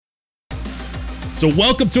So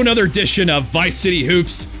welcome to another edition of Vice City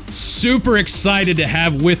Hoops. Super excited to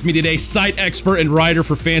have with me today site expert and writer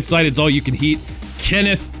for Fansite It's All You Can Heat,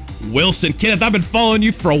 Kenneth Wilson. Kenneth, I've been following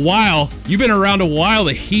you for a while. You've been around a while,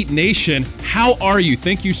 the Heat Nation. How are you?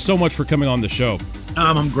 Thank you so much for coming on the show.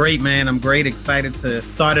 I'm great, man. I'm great. Excited to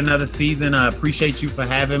start another season. I appreciate you for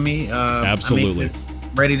having me. Absolutely. Just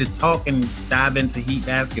ready to talk and dive into Heat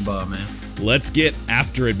basketball, man. Let's get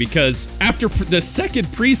after it, because after the second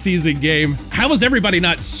preseason game, how was everybody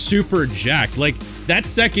not super jacked? Like, that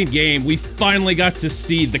second game, we finally got to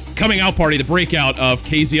see the coming out party, the breakout of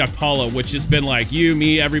KZ Okpala, which has been like you,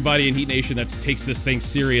 me, everybody in Heat Nation that takes this thing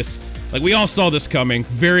serious. Like, we all saw this coming.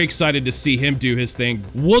 Very excited to see him do his thing.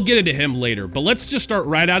 We'll get into him later, but let's just start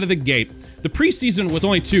right out of the gate. The preseason was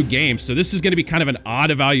only 2 games, so this is going to be kind of an odd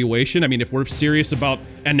evaluation. I mean, if we're serious about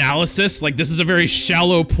analysis, like, this is a very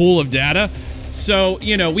shallow pool of data. So,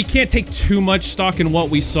 we can't take too much stock in what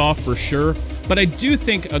we saw for sure. But I do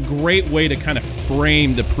think a great way to kind of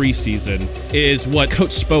frame the preseason is what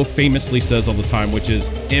Coach Spo famously says all the time, which is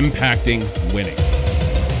impacting winning.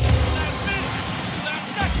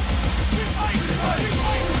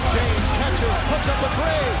 James catches, puts up a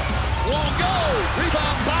three. Won't go.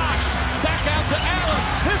 Rebound Bosh. Back out to Allen.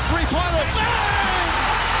 His three-pointer. Bang!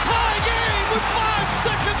 Tie game with 5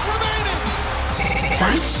 seconds remaining.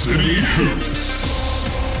 Vice City Hoops.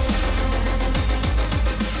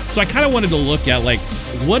 So I kind of wanted to look at, like,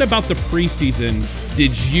 what about the preseason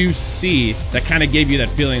did you see that kind of gave you that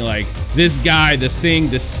feeling like this guy, this thing,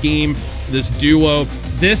 this scheme, this duo,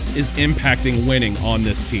 this is impacting winning on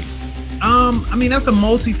this team? I mean, that's a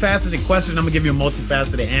multifaceted question. I'm gonna give you a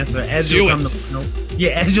multifaceted answer. As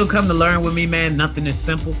you'll come to learn with me, man, nothing is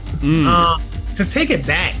simple. To take it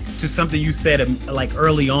back to something you said like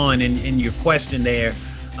early on in your question there,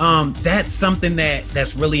 that's something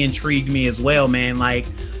that's really intrigued me as well, man. Like,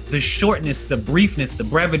 the shortness, the briefness, the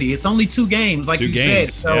brevity. It's only 2 games, like you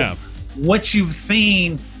said. So what you've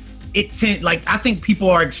seen, I think people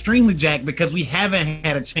are extremely jacked because we haven't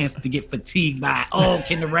had a chance to get fatigued by,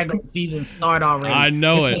 can the regular season start already? I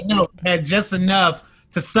know it. No, had just enough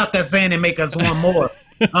to suck us in and make us want more.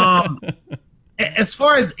 As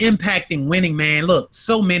far as impacting winning, man, look,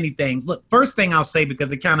 so many things. Look, first thing I'll say,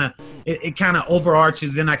 because it kind of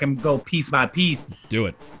overarches, then I can go piece by piece. Do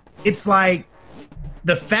it. It's like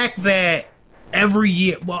the fact that every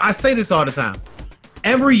year, well, I say this all the time,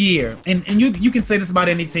 every year, and you can say this about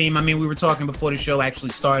any team. I mean, we were talking before the show actually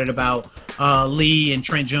started about Lee and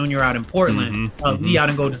Trent Jr. out in Portland, Lee out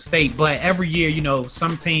in Golden State. But every year,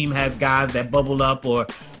 some team has guys that bubble up or,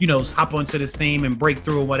 hop onto this team and break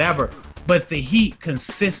through or whatever. But the Heat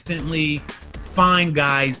consistently find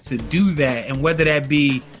guys to do that. And whether that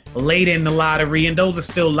be late in the lottery, and those are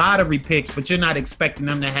still lottery picks, but you're not expecting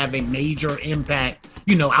them to have a major impact,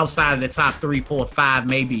 outside of the top 3, 4, 5,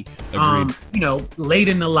 maybe. Late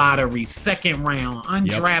in the lottery, second round,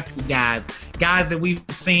 undrafted guys that we've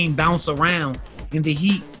seen bounce around in the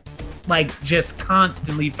Heat, like, just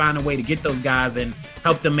constantly find a way to get those guys and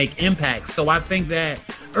help them make impacts. So I think that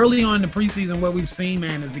early on in the preseason, what we've seen,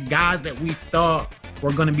 man, is the guys that we thought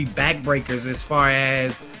were going to be backbreakers as far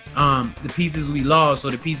as the pieces we lost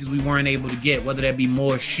or the pieces we weren't able to get, whether that be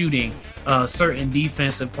more shooting, certain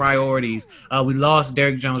defensive priorities. We lost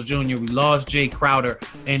Derrick Jones Jr., we lost Jay Crowder,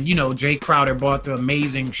 and Jay Crowder brought through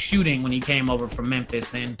amazing shooting when he came over from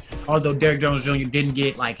Memphis. And although Derrick Jones Jr. didn't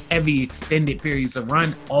get like heavy extended periods of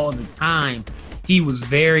run all the time, he was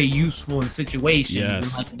very useful in situations. Yes.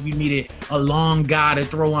 And like, if you needed a long guy to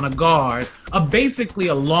throw on a guard, basically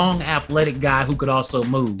a long athletic guy who could also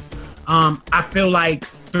move. I feel like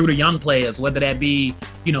through the young players, whether that be,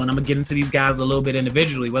 and I'm gonna get into these guys a little bit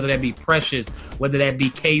individually, whether that be Precious, whether that be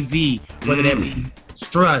KZ, whether that be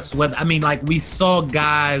Struss, we saw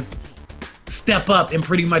guys step up and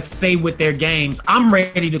pretty much say with their games, I'm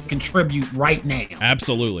ready to contribute right now.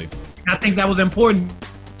 Absolutely. I think that was important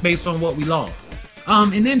based on what we lost.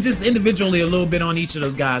 And then just individually a little bit on each of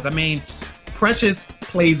those guys. I mean, Precious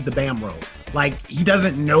plays the Bam role. Like, he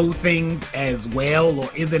doesn't know things as well or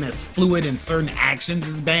isn't as fluid in certain actions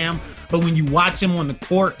as Bam. But when you watch him on the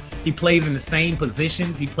court, he plays in the same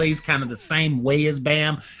positions. He plays kind of the same way as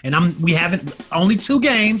Bam. And we haven't, only 2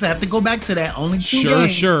 games. I have to go back to that. Only 2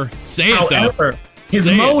 games. Sure. Say it, However, though. His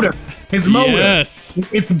motor, yes.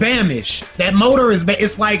 It's Bamish. That motor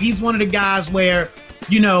it's like he's one of the guys where,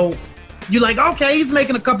 you're like, okay, he's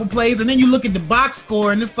making a couple plays, and then you look at the box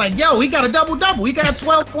score, and it's like, yo, he got a double-double. He got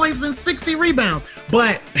 12 points and 60 rebounds.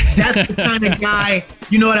 But that's the kind of guy,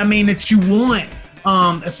 that you want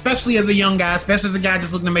especially as a young guy, especially as a guy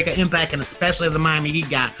just looking to make an impact, and especially as a Miami Heat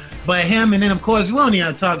guy. But him, and then of course we don't even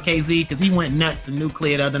have to talk KZ because he went nuts and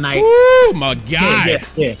nuclear the other night. Woo, my guy.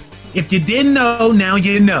 Yeah. If you didn't know, now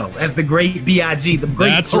you know. As the great B.I.G., the great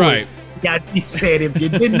That's poet, right. B.I.G. said, if you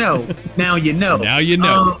didn't know, now you know. Now you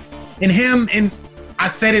know. And him, and I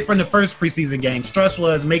said it from the first preseason game, Struss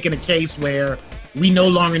was making a case where we no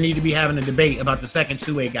longer need to be having a debate about the second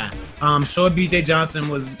two-way guy. Sure, B.J. Johnson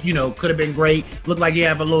was, could have been great. Looked like he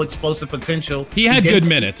had a little explosive potential. He had good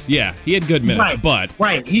minutes. Yeah, he had good minutes.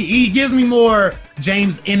 Right. He gives me more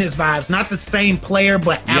James Ennis vibes. Not the same player,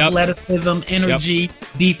 but athleticism, energy,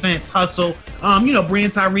 defense, hustle. Brian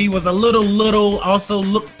Tyree was a little, also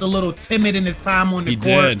looked a little timid in his time on the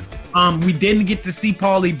court. Did. We didn't get to see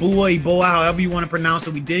Paulie Boa, however you want to pronounce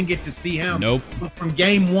it. We didn't get to see him. Nope. But from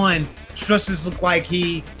game one, Struss just looked like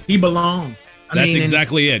he belonged. That's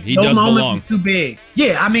exactly it. He no does moment belong. Was too big.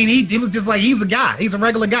 Yeah, he was just like, he's a guy. He's a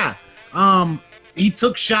regular guy. He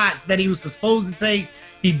took shots that he was supposed to take.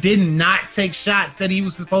 He did not take shots that he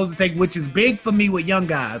was supposed to take, which is big for me with young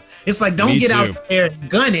guys. It's like, don't get out there and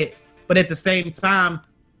gun it, but at the same time,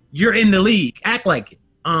 you're in the league. Act like it.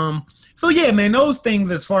 So yeah, man, those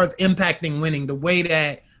things as far as impacting winning, the way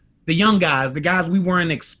that the young guys, the guys we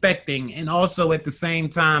weren't expecting, and also at the same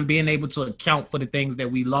time being able to account for the things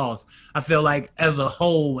that we lost. I feel like as a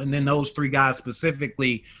whole, and then those three guys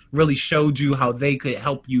specifically really showed you how they could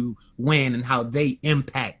help you win and how they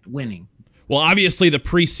impact winning. Well, obviously the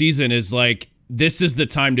preseason is like, this is the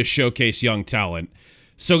time to showcase young talent.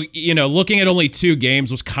 So, looking at only 2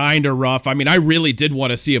 games was kind of rough. I mean, I really did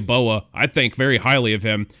want to see a Boa. I think very highly of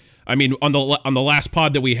him. I mean, on the last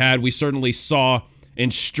pod that we had, we certainly saw in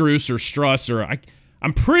Struss, or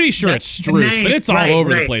I'm pretty sure it's Struss, but it's all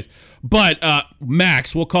over the place. But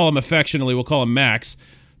Max, we'll call him affectionately, Max.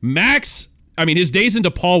 Max, I mean, his days in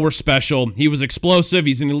DePaul were special. He was explosive.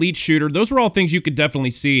 He's an elite shooter. Those were all things you could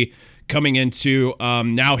definitely see coming into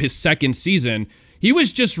now his second season. He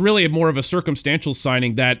was just really more of a circumstantial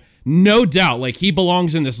signing that no doubt, like, he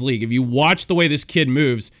belongs in this league. If you watch the way this kid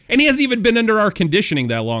moves, and he hasn't even been under our conditioning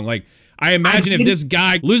that long. Like, I imagine if this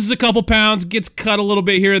guy loses a couple pounds, gets cut a little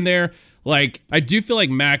bit here and there, like, I do feel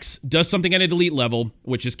like Max does something at an elite level,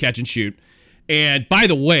 which is catch and shoot. And by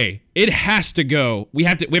the way, it has to go. We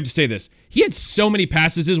have to say this. He had so many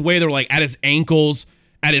passes his way. They were like at his ankles,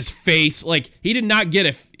 at his face. Like, he did not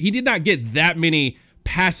get that many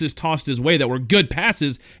passes tossed his way that were good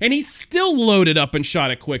passes, and he still loaded up and shot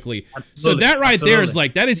it quickly. So that there is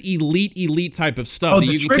like, that is elite type of stuff that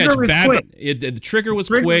you can catch bad. The trigger was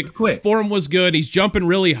quick. Form was good. He's jumping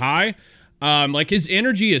really high. Like, his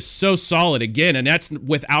energy is so solid again, and that's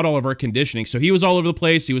without all of our conditioning. So he was all over the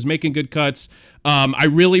place. He was making good cuts. I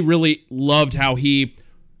really loved how he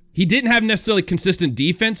didn't have necessarily consistent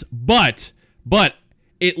defense, but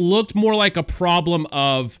it looked more like a problem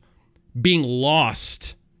of being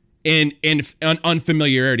lost in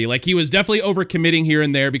unfamiliarity. Like, he was definitely overcommitting here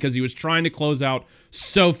and there because he was trying to close out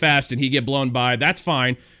so fast and he'd get blown by. That's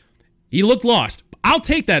fine. He looked lost. I'll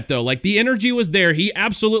take that, though. Like, the energy was there. He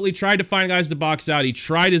absolutely tried to find guys to box out. He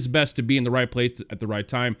tried his best to be in the right place at the right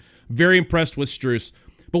time. Very impressed with Struss.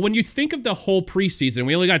 But when you think of the whole preseason,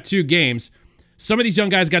 we only got 2 games. Some of these young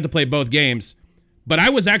guys got to play both games. But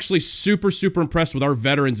I was actually super impressed with our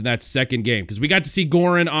veterans in that second game because we got to see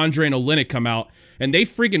Goran, Andre, and Olynyk come out, and they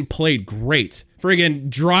friggin' played great. Friggin'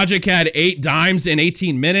 Dragic had 8 dimes in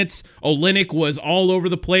 18 minutes. Olynyk was all over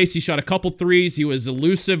the place. He shot a couple threes. He was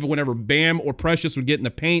elusive whenever Bam or Precious would get in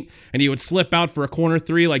the paint, and he would slip out for a corner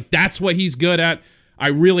 3. Like, that's what he's good at. I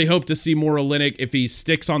really hope to see more Olynyk if he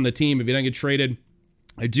sticks on the team, if he doesn't get traded.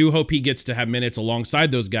 I do hope he gets to have minutes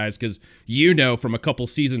alongside those guys because from a couple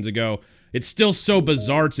seasons ago, it's still so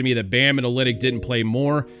bizarre to me that Bam and Olynyk didn't play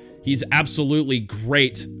more. He's absolutely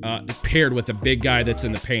great paired with a big guy that's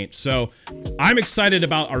in the paint. So I'm excited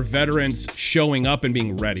about our veterans showing up and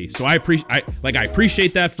being ready. So I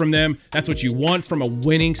appreciate that from them. That's what you want from a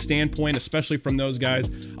winning standpoint, especially from those guys.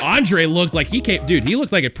 Andre looked like he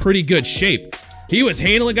looked like in pretty good shape. He was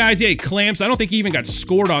handling guys. He had clamps. I don't think he even got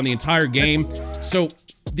scored on the entire game. So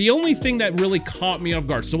the only thing that really caught me off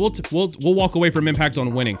guard, so we'll walk away from impact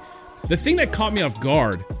on winning. The thing that caught me off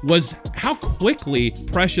guard was how quickly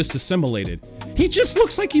Precious assimilated. He just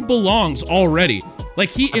looks like he belongs already.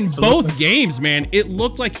 Like, in both games, man, it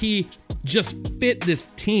looked like he just fit this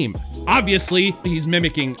team. Obviously, he's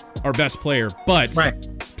mimicking our best player, but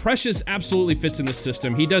Precious absolutely fits in the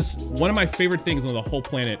system. He does one of my favorite things on the whole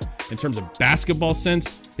planet in terms of basketball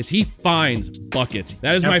sense is he finds buckets.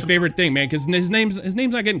 That is my favorite thing, man, because his name's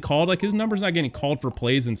not getting called. Like, his number's not getting called for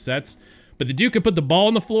plays and sets. But the dude could put the ball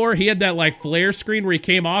on the floor. He had that like flare screen where he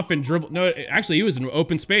came off and dribbled. No, actually, he was in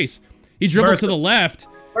open space. He dribbled to the left.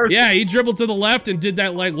 Yeah, he dribbled to the left and did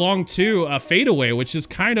that like long fadeaway, which is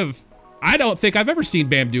kind of, I don't think I've ever seen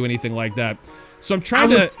Bam do anything like that. So I'm trying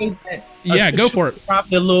to say that, go for it.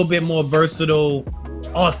 Probably a little bit more versatile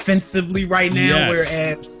offensively right now,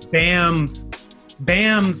 whereas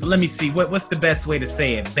Bam's, let me see, what's the best way to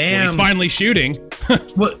say it? He's finally shooting.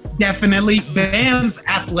 Well, definitely. Bam's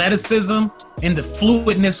athleticism and the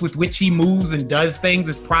fluidness with which he moves and does things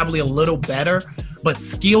is probably a little better. But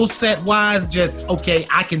skill set wise, just, okay,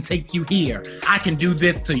 I can take you here. I can do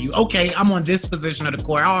this to you. Okay, I'm on this position of the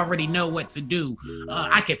court. I already know what to do.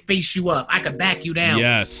 I can face you up. I can back you down.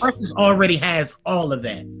 Yes. Precious already has all of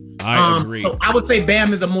that. I agree. So I would say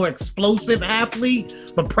Bam is a more explosive athlete,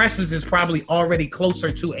 but Precious is probably already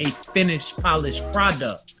closer to a finished, polished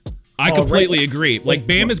product. I completely agree. Like,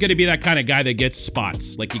 Bam is going to be that kind of guy that gets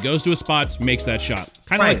spots. Like, he goes to his spots, makes that shot.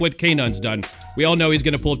 Kind of like what K-Nun's done. We all know he's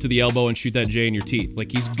going to pull up to the elbow and shoot that J in your teeth.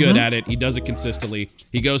 Like, he's good at it. He does it consistently.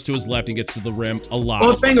 He goes to his left and gets to the rim a lot.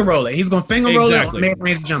 Or finger roll it. He's going to finger roll it or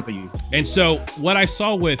mid-range jumper you. And so what I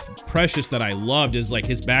saw with Precious that I loved is, like,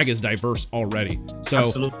 his bag is diverse already. So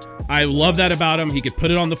absolutely. I love that about him. He could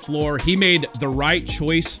put it on the floor. He made the right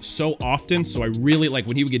choice so often. So I really, like,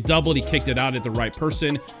 when he would get doubled, he kicked it out at the right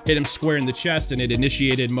person, hit him square in the chest, and it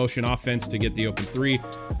initiated motion offense to get the open three.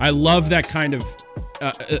 I love that kind of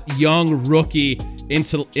young rookie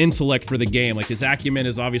intellect for the game. Like, his acumen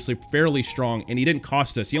is obviously fairly strong, and he didn't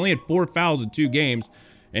cost us. He only had 4 fouls in 2 games,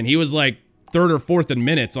 and he was like 3rd or 4th in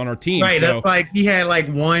minutes on our team. Right, so that's like he had like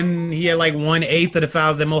 1/8 of the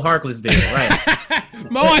fouls that Mo Harkless did. Right.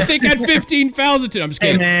 Mo, I think, had 15 fouls in 2. I'm just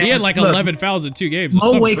kidding. He had like 11 fouls in 2 games.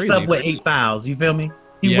 Mo wakes up with 8 fouls. You feel me?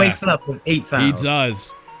 He wakes up with 8 fouls. He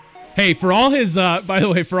does. Hey, for all his, by the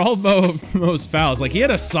way, for all Mo's fouls, like, he had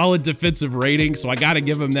a solid defensive rating, so I got to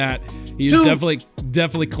give him that. He's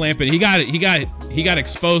definitely clamping. He got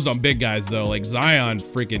exposed on big guys though. Like, Zion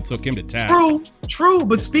freaking took him to task. True.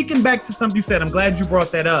 But speaking back to something you said, I'm glad you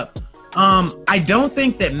brought that up. I don't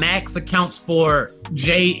think that Max accounts for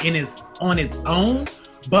Jay on its own.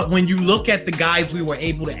 But when you look at the guys we were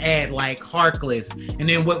able to add, like Harkless, and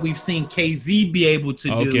then what we've seen KZ be able to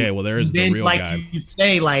do. Okay, well, there's the real guy. Like you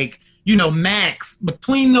say, like, you know, Max,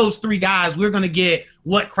 between those 3 guys, we're going to get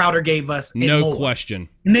what Crowder gave us. No question.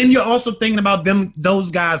 And then you're also thinking about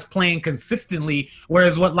those guys playing consistently,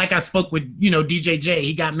 whereas like I spoke with, DJJ,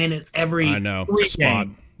 he got minutes every 3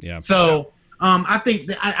 games. Yeah. So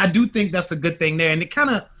I do think that's a good thing there. And it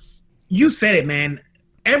kind of, you said it, man.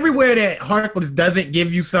 Everywhere that Harkless doesn't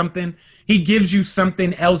give you something, he gives you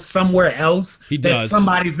something else somewhere else that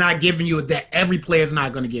somebody's not giving you, that every player's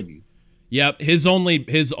not going to give you. Yep, his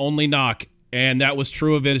only knock, and that was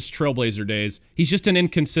true of his Trailblazer days. He's just an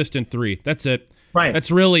inconsistent 3. That's it. Right.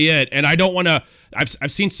 That's really it. And I don't want to.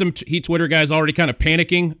 I've seen some Heat Twitter guys already kind of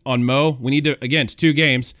panicking on Mo. We need to, again, it's 2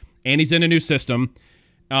 games, and he's in a new system.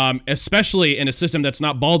 Especially in a system that's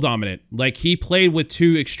not ball dominant. Like, he played with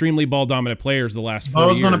 2 extremely ball dominant players the last 4 years.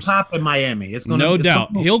 Ball's going to pop in Miami. No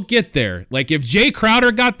doubt. He'll get there. Like, if Jay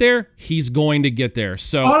Crowder got there, he's going to get there.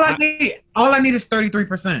 So all I need is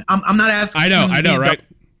 33%. I'm not asking. I know, right?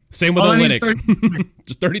 Same with Olynyk.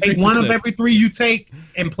 Just 33%. Take 1 of every 3 you take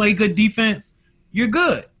and play good defense, you're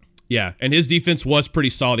good. Yeah, and his defense was pretty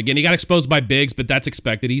solid. Again, he got exposed by bigs, but that's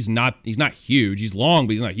expected. He's not huge. He's long,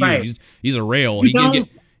 but he's not huge. Right. He's a rail.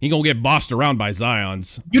 He gonna get bossed around by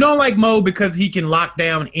Zions. You don't like Mo because he can lock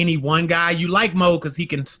down any one guy. You like Mo because he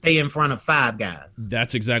can stay in front of 5 guys.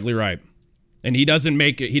 That's exactly right. And he doesn't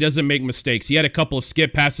make mistakes. He had a couple of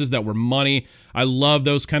skip passes that were money. I love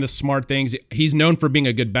those kind of smart things. He's known for being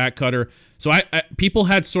a good back cutter. So people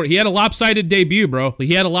had he had a lopsided debut, bro.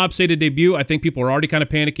 He had a lopsided debut. I think people were already kind of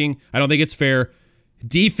panicking. I don't think it's fair.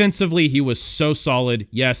 Defensively, he was so solid.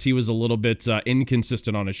 Yes, he was a little bit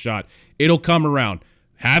inconsistent on his shot. It'll come around.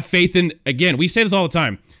 Have faith in, again, we say this all the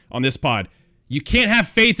time on this pod. You can't have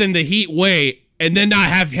faith in the Heat way and then not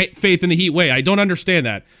have faith in the Heat way. I don't understand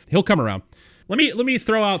that. He'll come around. Let me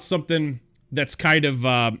throw out something that's kind of,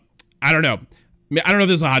 I don't know. I don't know if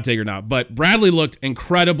this is a hot take or not, but Bradley looked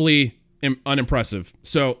incredibly unimpressive.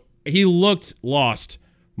 So he looked lost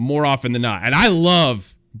more often than not. And I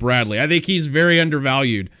love Bradley. I think he's very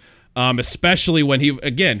undervalued, especially when he,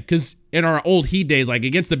 again, because in our old Heat days, like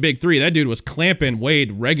against the big 3, that dude was clamping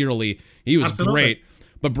Wade regularly. He was great.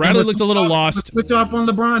 But Bradley looked a little lost. Switch off on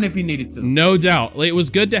LeBron if he needed to. No doubt. It was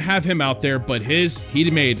good to have him out there, but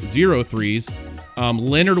he made 0 threes.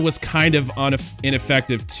 Leonard was kind of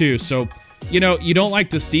ineffective too. So, you don't like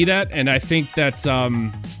to see that. And I think that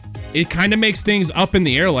it kind of makes things up in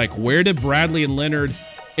the air. Like, where did Bradley and Leonard,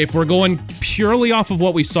 if we're going purely off of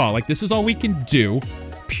what we saw, like this is all we can do,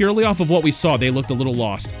 purely off of what we saw, they looked a little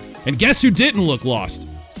lost. And guess who didn't look lost?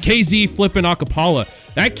 KZ flipping Akapala.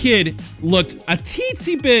 That kid looked a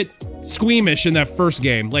teensy bit squeamish in that first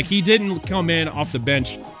game. Like he didn't come in off the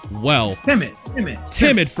bench well.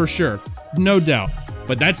 Timid for sure. No doubt.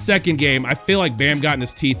 But that second game, I feel like Bam got in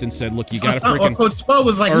his teeth and said, look, you got to freaking... Or Coach Spo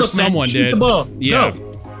was like, or look, someone man, shoot did. the ball. Yeah.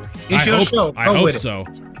 Go. It's your show. I hope with so.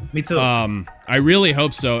 It. Me too. I really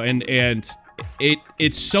hope so. And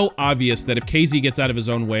it's so obvious that if KZ gets out of his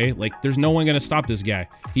own way, like there's no one going to stop this guy.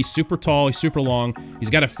 He's super tall. He's super long. He's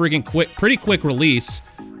got a friggin' pretty quick release.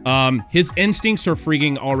 His instincts are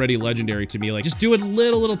freaking already legendary to me. Like just doing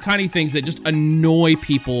little tiny things that just annoy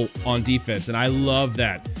people on defense. And I love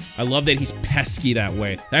that. I love that he's pesky that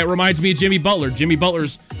way. That reminds me of Jimmy Butler. Jimmy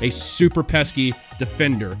Butler's a super pesky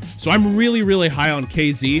defender. So I'm really high on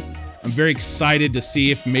KZ. I'm very excited to see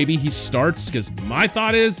if maybe he starts, because my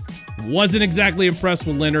thought is, wasn't exactly impressed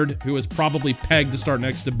with Leonard, who was probably pegged to start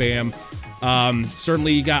next to Bam.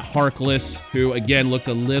 Certainly you got Harkless, who again looked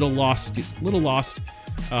a little lost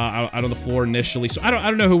out on the floor initially. So I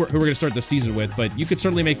don't know who we're going to start the season with, but you could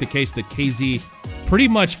certainly make the case that KZ pretty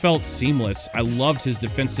much felt seamless. I loved his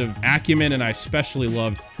defensive acumen, and I especially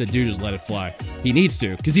loved the dude just let it fly. He needs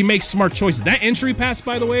to, because he makes smart choices. That entry pass,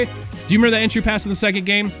 by the way, do you remember that entry pass in the second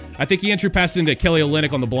game? I think he entry passed into Kelly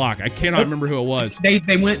Olynyk on the block. I cannot remember who it was. They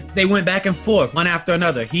went back and forth, one after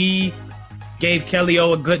another. He gave Kelly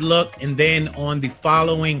O a good look, and then on the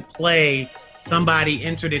following play, somebody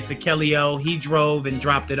entered it to Kelly O. He drove and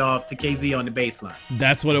dropped it off to KZ on the baseline.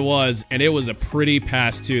 That's what it was, and it was a pretty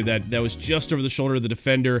pass too. That was just over the shoulder of the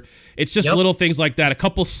defender. It's just little things like that. A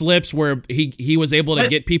couple slips where he was able to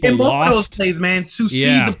get people in both lost. Of those plays, man, to see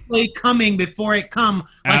the play coming before it come.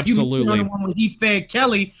 Like Absolutely. You on the one where he fed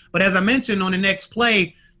Kelly, but as I mentioned on the next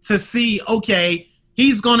play, to see, okay,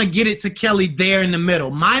 he's going to get it to Kelly there in the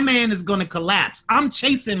middle. My man is going to collapse. I'm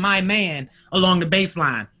chasing my man along the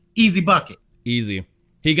baseline. Easy bucket. Easy.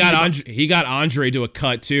 He got Andre to a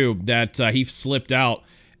cut too that he slipped out,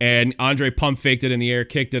 and Andre pump faked it in the air,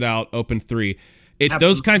 kicked it out, open three. It's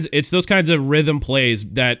those kinds of rhythm plays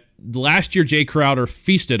that last year Jay Crowder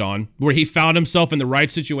feasted on, where he found himself in the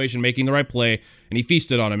right situation, making the right play, and he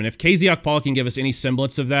feasted on him. And if KZ Okpala can give us any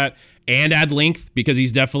semblance of that and add length, because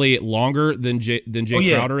he's definitely longer than Jay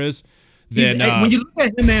Crowder is, then when you look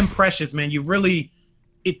at him and Precious, man,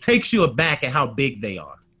 it takes you aback at how big they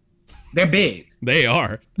are. They're big. They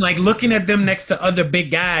are. Like looking at them next to other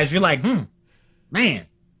big guys, you're like, man.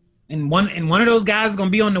 And one of those guys is gonna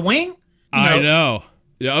be on the wing. I know.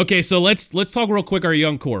 Yeah, okay, so let's talk real quick our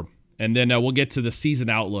young core, and then we'll get to the season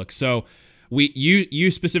outlook. So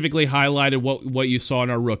you specifically highlighted what you saw in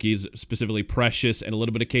our rookies, specifically Precious and a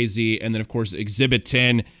little bit of KZ, and then of course Exhibit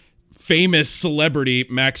 10, famous celebrity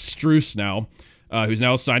Max Strus now. Who's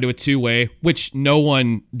now signed to a two-way, which no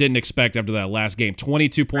one didn't expect after that last game.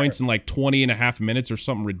 22 points in like 20 and a half minutes or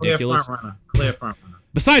something ridiculous. Clear front runner.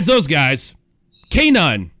 Besides those guys,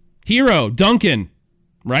 K-Nun, Hero, Duncan,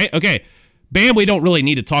 right? Okay, Bam we don't really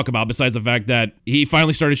need to talk about besides the fact that he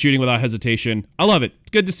finally started shooting without hesitation. I love it.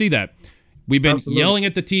 It's good to see that. We've been yelling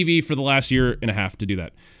at the TV for the last year and a half to do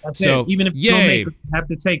that. That's so, it. Even if you don't make them, you have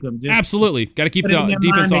to take them. Just absolutely. Got to keep the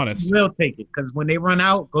defense honest. You will take it, because when they run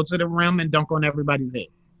out, go to the rim and dunk on everybody's head.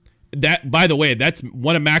 That, by the way, that's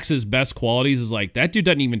one of Max's best qualities, is like that dude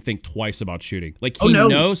doesn't even think twice about shooting. Like he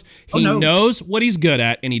knows what he's good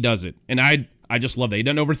at, and he does it. And I just love that. He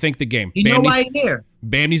doesn't overthink the game. You know why he's here.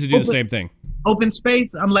 Bam needs to do the same thing. Open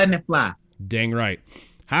space, I'm letting it fly. Dang right.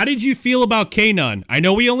 How did you feel about K-Nun? I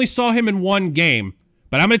know we only saw him in one game,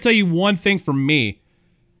 but I'm going to tell you one thing from me.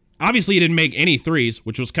 Obviously, he didn't make any threes,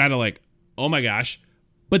 which was kind of like, oh my gosh.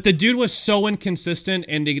 But the dude was so inconsistent,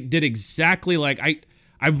 and he did exactly like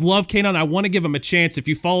I love K-Nun. I want to give him a chance. If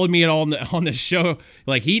you followed me at all on the show,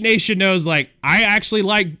 like Heat Nation knows, like I actually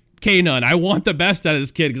like K-Nun. I want the best out of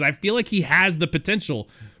this kid because I feel like he has the potential.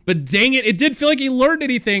 But dang it did feel like he learned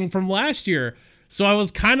anything from last year. So I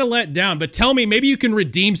was kind of let down. But tell me, maybe you can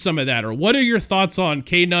redeem some of that. Or what are your thoughts on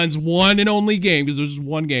K-Nun's one and only game? Because there's just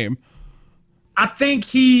one game. I think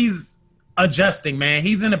he's adjusting, man.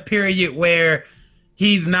 He's in a period where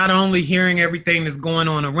he's not only hearing everything that's going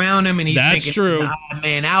on around him, and he's thinking, true.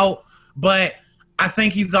 Man out, but I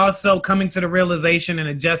think he's also coming to the realization and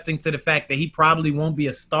adjusting to the fact that he probably won't be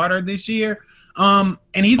a starter this year. And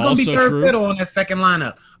he's going to be third fiddle on that second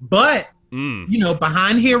lineup. But,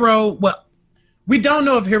 behind Hero, well, we don't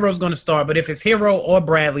know if Hero's going to start, but if it's Hero or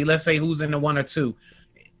Bradley, let's say who's in the 1 or 2,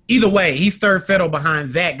 either way, he's third fiddle behind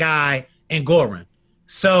that guy and Goran.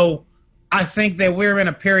 So I think that we're in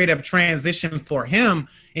a period of transition for him,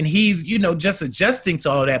 and he's, just adjusting to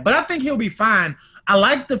all that. But I think he'll be fine. I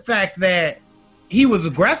like the fact that he was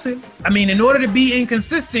aggressive. I mean, in order to be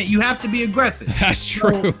inconsistent, you have to be aggressive. That's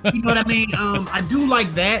true. So, you know what I mean? I do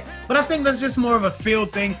like that, but I think that's just more of a feel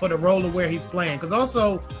thing for the role of where he's playing. Because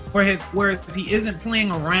also, where he isn't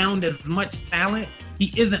playing around as much talent,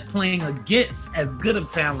 he isn't playing against as good of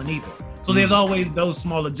talent either. So there's always those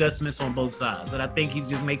small adjustments on both sides, and I think he's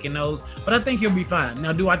just making those. But I think he'll be fine.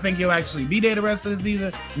 Now, do I think he'll actually be there the rest of the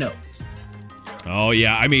season? No. Oh,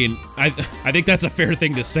 yeah. I mean, I think that's a fair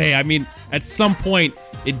thing to say. I mean, at some point,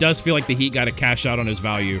 it does feel like the Heat got to cash out on his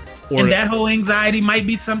value. And that whole anxiety might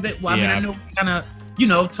be something. Well, yeah. I mean, I know we kind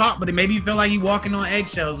of, talk, but it maybe you feel like he's walking on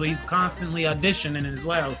eggshells, or he's constantly auditioning as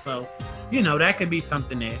well. So, that could be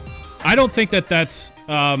something there. I don't think that's.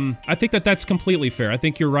 I think that's completely fair. I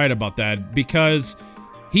think you're right about that, because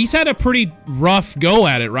he's had a pretty rough go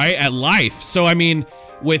at it, right? At life. So, I mean,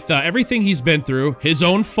 with everything he's been through, his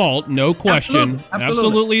own fault, no question.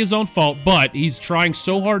 Absolutely his own fault, but he's trying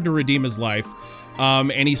so hard to redeem his life.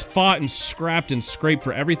 And he's fought and scrapped and scraped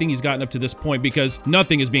for everything he's gotten up to this point, because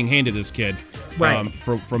nothing is being handed this kid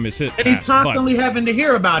from his hit. And he's constantly having to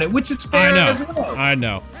hear about it, which is fair as well. I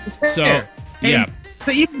know. So, yeah.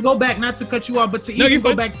 To even go back, not to cut you off, but to even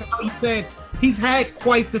go back to how you said he's had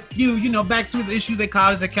quite the few, back to his issues at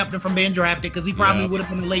college that kept him from being drafted, because he probably would have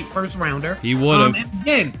been a late first rounder. He would have. And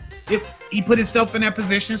again, if he put himself in that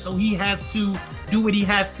position, so he has to do what he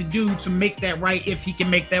has to do to make that right, if he can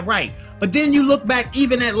make that right. But then you look back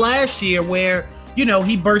even at last year, where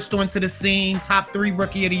he burst onto the scene, top 3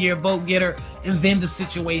 rookie of the year vote getter, and then the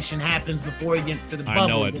situation happens before he gets to the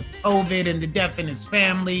bubble with COVID and the death in his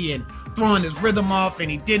family and throwing his rhythm off,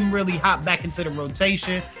 and he didn't really hop back into the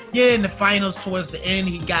rotation. Yeah, in the finals towards the end,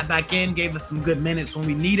 he got back in, gave us some good minutes when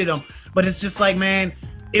we needed him. But it's just like, man,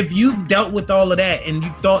 if you've dealt with all of that and you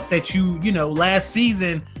thought that last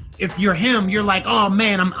season, if you're him, you're like, oh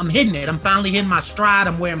man, I'm hitting it. I'm finally hitting my stride.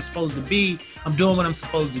 I'm where I'm supposed to be. I'm doing what I'm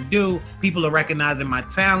supposed to do. People are recognizing my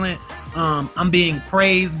talent. I'm being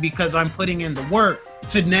praised because I'm putting in the work.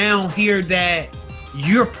 To now hear that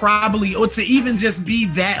you're probably, or to even just be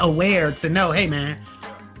that aware to know, hey man,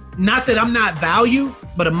 not that I'm not valued,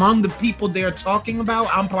 but among the people they're talking about,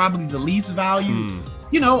 I'm probably the least valued.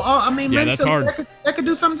 I mean, that's hard. That could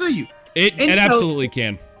do something to you. It absolutely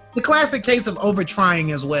can. The classic case of over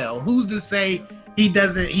trying as well. Who's to say he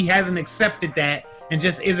hasn't accepted that and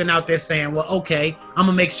just isn't out there saying, well, okay, I'm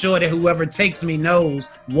gonna make sure that whoever takes me knows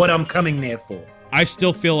what I'm coming there for. I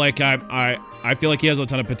still feel like I feel like he has a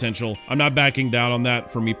ton of potential. I'm not backing down on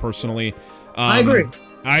that for me personally. I agree.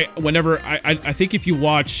 I think if you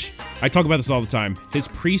watch, I talk about this all the time. His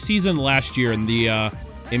preseason last year in the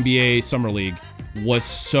NBA Summer League was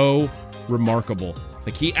so remarkable.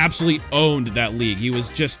 Like, he absolutely owned that league. He was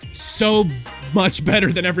just so much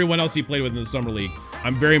better than everyone else he played with in the Summer League.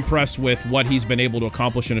 I'm very impressed with what he's been able to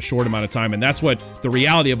accomplish in a short amount of time, and that's what the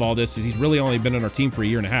reality of all this is. He's really only been on our team for a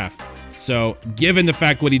year and a half. So, given the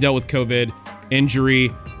fact what he dealt with COVID, injury,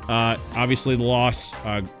 obviously the loss,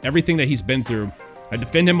 everything that he's been through, I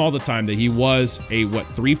defend him all the time that he was a,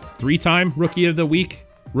 three-time Rookie of the Week?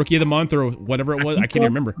 Rookie of the Month, or whatever it was. I can't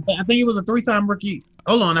even remember. I think it was a 3-time rookie.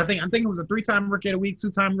 Hold on. I think it was a 3-time Rookie of the Week,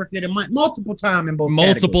 2-time Rookie of the Month, multiple time in both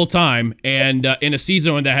categories. And in a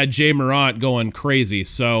season that had Jay Morant going crazy.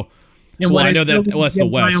 So, I know that was the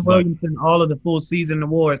West. Zion Williamson all of the full season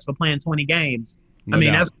awards for playing 20 games. No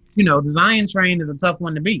doubt. That's the Zion train is a tough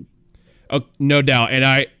one to beat. Oh, no doubt. And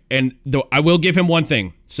I will give him one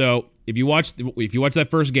thing. So if you watch that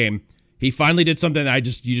first game, he finally did something that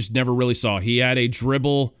you just never really saw. He had a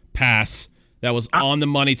dribble pass that was on the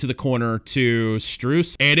money to the corner to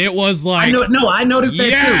Strus, and it was like, I noticed that too.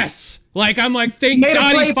 Yes, like I'm like, thank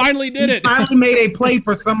God he finally did it. He finally made a play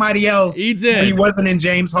for somebody else. He did. He wasn't in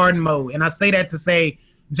James Harden mode, and I say that to say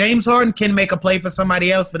James Harden can make a play for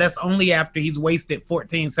somebody else, but that's only after he's wasted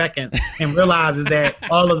 14 seconds and realizes that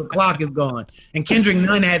all of the clock is gone. And Kendrick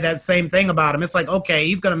Nunn had that same thing about him. It's like, okay,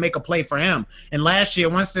 he's going to make a play for him. And last year,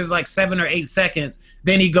 once there's like 7 or 8 seconds,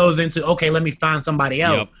 then he goes into, okay, let me find somebody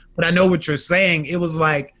else. Yep. But I know what you're saying. It was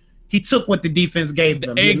like he took what the defense gave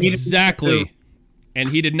them. Exactly. And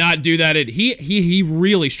he did not do that. He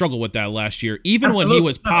really struggled with that last year. Even when he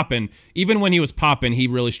was popping, he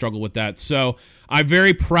really struggled with that. So I'm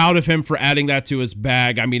very proud of him for adding that to his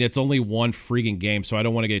bag. I mean, it's only one freaking game, so I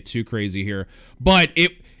don't want to get too crazy here. But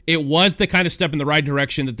it was the kind of step in the right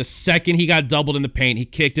direction that the second he got doubled in the paint, he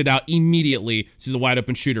kicked it out immediately to the wide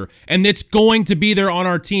open shooter. And it's going to be there on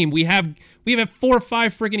our team. We have 4 or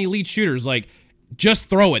 5 freaking elite shooters. Like, just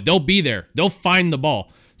throw it. They'll be there. They'll find the ball.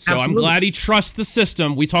 So Absolutely. I'm glad he trusts the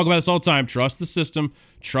system. We talk about this all the time. Trust the system,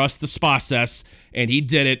 trust the process, and he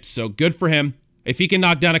did it. So good for him. If he can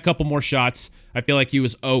knock down a couple more shots, I feel like he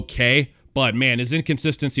was okay. But, man, his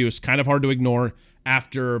inconsistency was kind of hard to ignore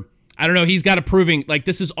after, I don't know, he's got a proving, like,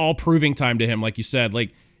 this is all proving time to him, like you said.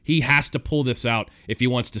 Like, he has to pull this out if he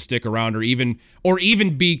wants to stick around or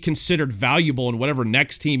even be considered valuable in whatever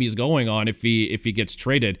next team he's going on if he gets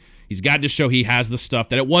traded. He's got to show he has the stuff,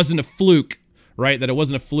 that it wasn't a fluke, right? That it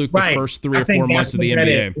wasn't a fluke the first 3 or 4 months of the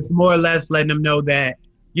NBA. It's more or less letting them know that,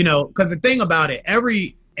 you know, because the thing about it,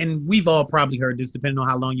 and we've all probably heard this depending on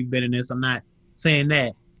how long you've been in this. I'm not saying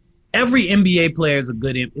that. Every NBA player is a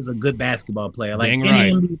good basketball player. Like Dang any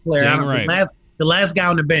right. NBA player. Dang right. The last guy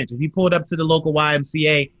on the bench, if he pulled up to the local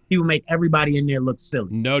YMCA, he would make everybody in there look silly.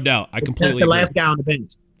 No doubt. I completely That's the agree. last guy on the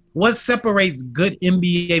bench. What separates good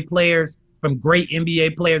NBA players from great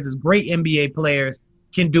NBA players is great NBA players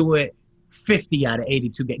can do it 50 out of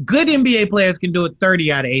 82 games. Good NBA players can do it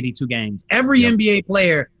 30 out of 82 games. Every NBA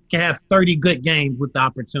player can have 30 good games with the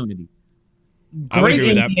opportunity. Great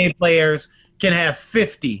NBA players can have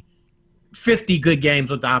 50 good games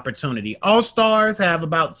with the opportunity. All-stars have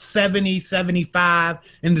about 70, 75,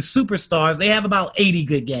 and the superstars, they have about 80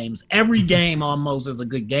 good games. Every game almost is a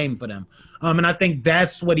good game for them. And I think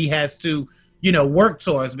that's what he has to, you know, work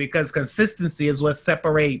towards, because consistency is what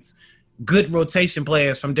separates good rotation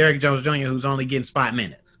players from Derrick Jones Jr., who's only getting spot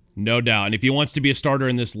minutes. No doubt. And if he wants to be a starter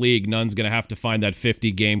in this league, Nunn's going to have to find that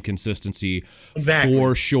 50-game consistency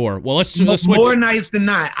for sure. Well, let's switch. More nights than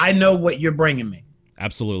not, I know what you're bringing me.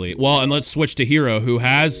 Absolutely. Well, and let's switch to Hero, who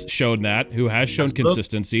has shown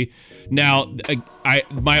consistency. Now,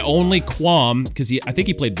 my only qualm, because I think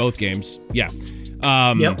he played both games. Yeah.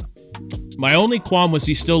 Yep. My only qualm was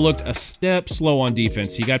he still looked a step slow on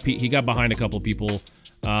defense. He got behind a couple people,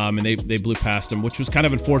 and they blew past him, which was kind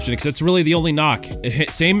of unfortunate because it's really the only knock.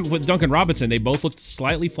 Same with Duncan Robinson. They both looked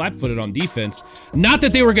slightly flat-footed on defense. Not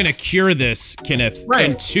that they were going to cure this, Kenneth,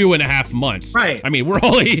 in 2.5 months. Right. I mean, we're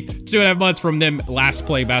only 2.5 months from them last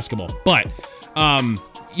playing basketball. But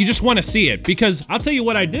you just want to see it, because I'll tell you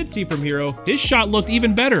what I did see from Hero. His shot looked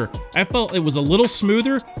even better. I felt it was a little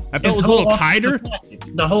smoother. I felt it was a little tighter.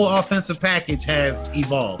 The whole offensive package has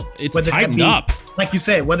evolved. It's tightened up. Like you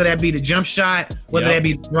said, whether that be the jump shot, whether that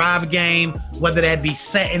be the drive game, whether that be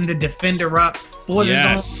setting the defender up for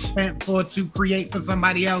to create for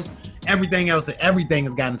somebody else, everything has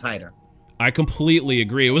gotten tighter. I completely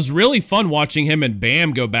agree. It was really fun watching him and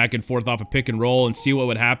Bam go back and forth off a pick and roll and see what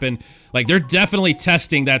would happen. Like, they're definitely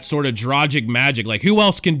testing that sort of Dragic magic. Like, who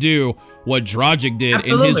else can do what Dragic did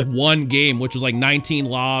in his one game, which was like 19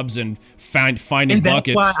 lobs and finding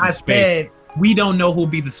buckets. That's why I said we don't know who'll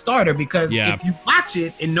be the starter, because if you watch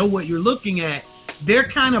it and know what you're looking at, they're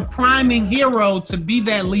kind of priming Hero to be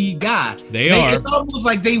that lead guy. They are. It's almost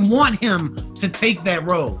like they want him to take that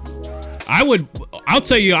role. I'll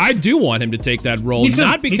tell you, I do want him to take that role.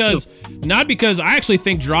 Not because I actually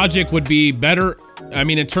think Dragic would be better. I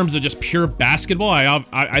mean, in terms of just pure basketball,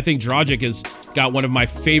 I think Dragic has got one of my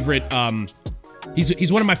favorite.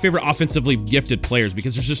 He's one of my favorite offensively gifted players,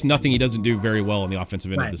 because there's just nothing he doesn't do very well on the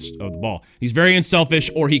offensive end of the ball. He's very unselfish,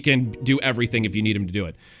 or he can do everything if you need him to do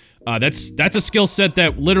it. That's a skill set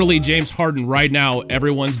that literally James Harden right now,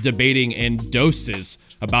 everyone's debating in doses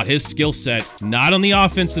about his skill set, not on the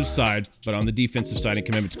offensive side, but on the defensive side and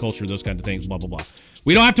commitment to culture, those kinds of things, blah, blah, blah.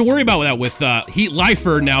 We don't have to worry about that with Heat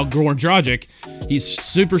lifer now, Goran Dragic. He's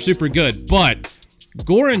super, super good. But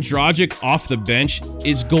Goran Dragic off the bench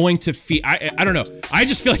is going to feast. I don't know. I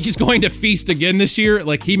just feel like he's going to feast again this year.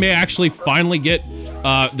 Like, he may actually finally get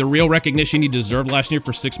the real recognition he deserved last year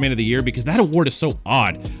for Sixth Man of the Year, because that award is so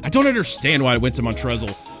odd. I don't understand why it went to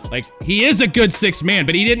Montrezl. Like, he is a good sixth man,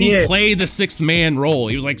 but he didn't play the sixth man role.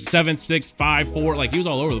 He was like 7'6", 5'4", like he was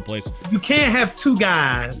all over the place. You can't have two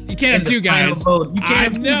guys. You can't have two guys. You can't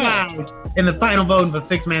have two guys in the final voting for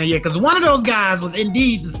Sixth Man of the Year, because one of those guys was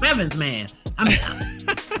indeed the seventh man. I mean,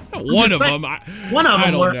 one of them. I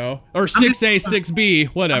don't know. Or 6A, 6B,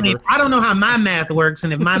 whatever. I mean, I don't know how my math works,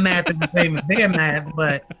 and if my math is the same as their math,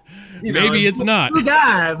 but maybe it's not. Two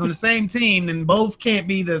guys on the same team, and both can't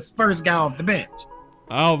be the first guy off the bench.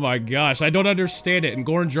 Oh my gosh, I don't understand it. And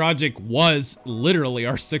Goran Dragic was literally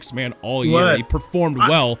our sixth man all year. He performed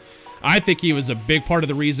well. I think he was a big part of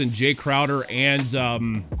the reason Jay Crowder and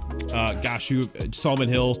Solomon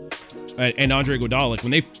Hill and Andre Iguodala, like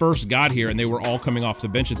when they first got here and they were all coming off the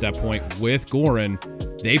bench at that point with Goran,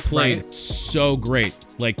 they played so great.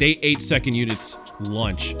 Like, they ate second units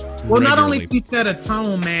lunch. Well, not only did he set a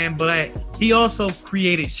tone, man, but he also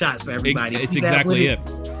created shots for everybody. It's exactly it.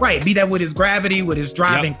 Right, be that with his gravity, with his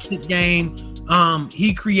drive and kick game.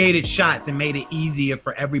 he created shots and made it easier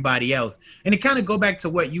for everybody else. And to kind of go back to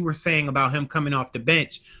what you were saying about him coming off the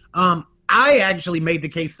bench, I actually made the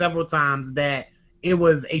case several times that it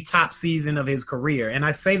was a top season of his career. And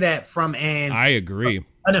I say that from I agree.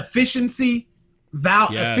 An efficiency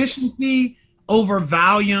over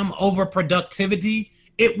volume, over productivity.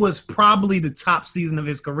 It was probably the top season of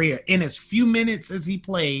his career. In as few minutes as he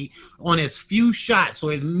played, on as few shots,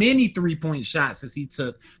 or as many three-point shots as he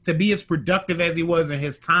took, to be as productive as he was in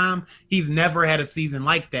his time, he's never had a season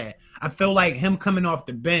like that. I feel like him coming off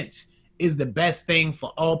the bench is the best thing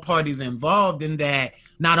for all parties involved, in that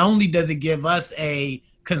not only does it give us a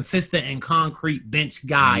consistent and concrete bench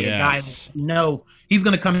guy, a guy that he's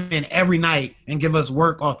going to come in every night and give us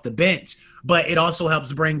work off the bench, but it also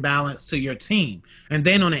helps bring balance to your team. And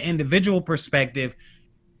then on an individual perspective,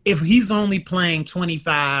 if he's only playing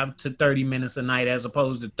 25 to 30 minutes a night as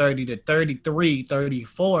opposed to 30 to 33,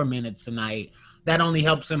 34 minutes a night, that only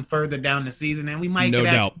helps him further down the season, and we might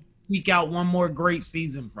eke out one more great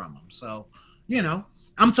season from him. So,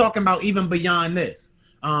 I'm talking about even beyond this,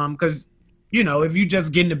 because if you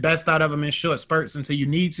just getting the best out of him in short spurts until you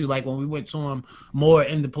need to, like when we went to him more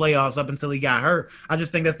in the playoffs up until he got hurt, I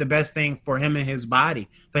just think that's the best thing for him and his body,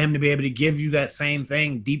 for him to be able to give you that same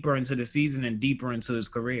thing deeper into the season and deeper into his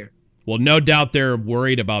career. Well, no doubt they're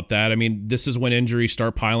worried about that. I mean, this is when injuries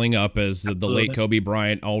start piling up, as the late Kobe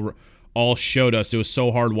Bryant all showed us. It was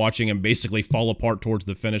so hard watching him basically fall apart towards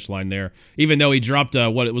the finish line there, even though he dropped a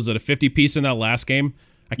 50-piece in that last game?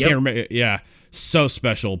 I can't remember. Yeah. So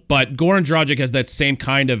special. But Goran Dragic has that same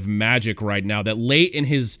kind of magic right now, that late in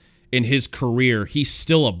his career, he's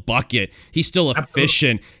still a bucket. He's still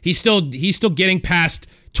efficient. He's still getting past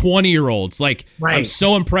 20-year-olds. Like, right. I'm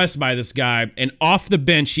so impressed by this guy. And off the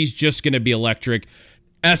bench, he's just going to be electric,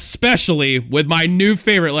 especially with my new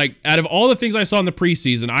favorite. Like, out of all the things I saw in the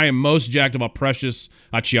preseason, I am most jacked about Precious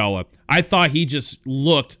Achiuwa. I thought he just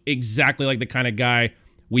looked exactly like the kind of guy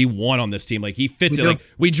we want on this team. Like, he fits it. Like,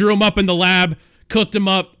 we drew him up in the lab, cooked him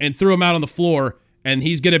up, and threw him out on the floor, and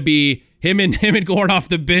he's going to be him and Goran off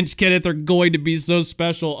the bench, Kenneth, are going to be so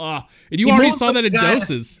special. And you already saw that in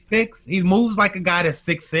doses. He moves like a guy that's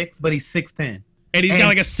 6'6", but he's 6'10". And he's got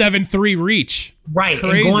like a 7'3" reach. Right.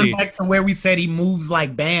 Crazy. And going back to where we said he moves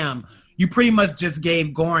like Bam, you pretty much just gave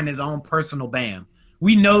Goran his own personal Bam.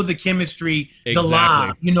 We know the chemistry, the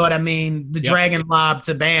lob, you know what I mean? The dragon lob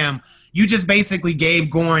to Bam. You just basically gave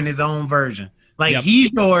Goran his own version. Like,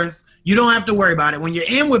 he's yours. You don't have to worry about it. When you're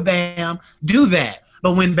in with Bam, do that.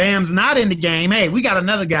 But when Bam's not in the game, hey, we got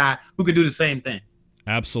another guy who could do the same thing.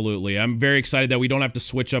 Absolutely. I'm very excited that we don't have to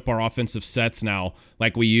switch up our offensive sets now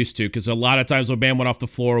like we used to, because a lot of times when Bam went off the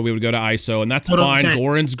floor, we would go to ISO, and that's fine.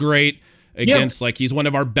 Goran's great against, like, he's one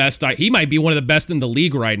of our best. He might be one of the best in the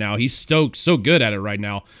league right now. He's so good at it right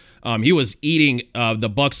now. He was eating the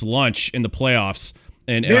Bucks' lunch in the playoffs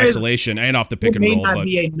in isolation and off the pick and roll. There may not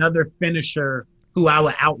be another finisher who I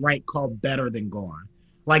would outright call better than Goran.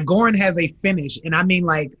 Like, Goran has a finish, and I mean,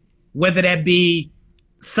 like, whether that be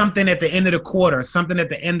something at the end of the quarter, something at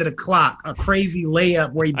the end of the clock, a crazy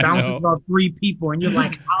layup where he bounces off three people, and you're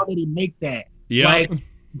like, how did he make that? Yeah. Like,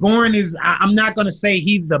 Goran is, I'm not going to say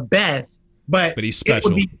he's the best, but he's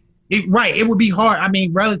special. It would be hard. I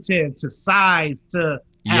mean, relative to size, to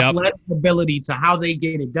athletic ability, to how they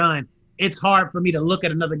get it done, it's hard for me to look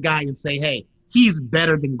at another guy and say, hey, he's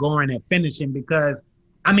better than Goran at finishing, because,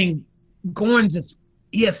 I mean, Goran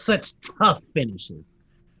he has such tough finishes.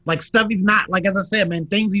 Like, stuff he's not, like, as I said, man,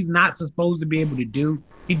 things he's not supposed to be able to do,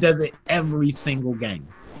 he does it every single game.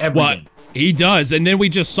 Every game. He does. And then we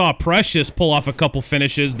just saw Precious pull off a couple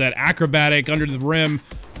finishes, that acrobatic under the rim,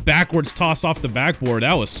 backwards toss off the backboard.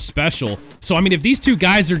 That was special. So, I mean, if these two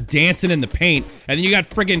guys are dancing in the paint, and then you got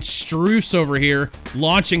friggin' Strus over here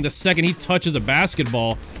launching the second he touches a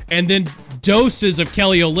basketball, and then doses of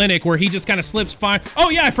Kelly Olynyk where he just kind of slips fine. Oh,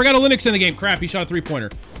 yeah, I forgot Olynyk's in the game. Crap, he shot a three-pointer.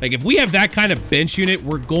 Like, if we have that kind of bench unit,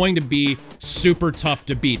 we're going to be super tough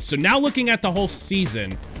to beat. So now looking at the whole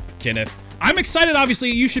season, Kenneth, I'm excited. Obviously,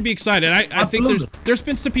 you should be excited. I think there's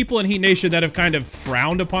been some people in Heat Nation that have kind of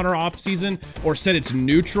frowned upon our offseason or said it's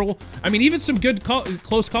neutral. I mean, even some good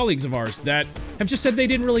close colleagues of ours that have just said they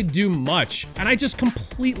didn't really do much. And I just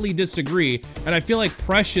completely disagree. And I feel like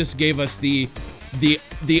Precious gave us the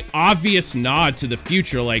obvious nod to the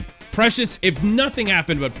future. Like, Precious, if nothing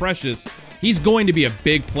happened but Precious, he's going to be a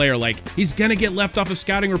big player. Like, he's going to get left off of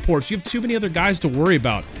scouting reports. You have too many other guys to worry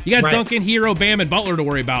about. You got Duncan, Hero, Bam, and Butler to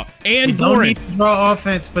worry about. And you don't need to draw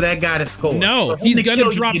offense for that guy to score. No, he's going to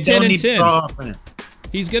drop 10 and 10.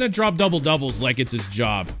 He's going to drop double-doubles like it's his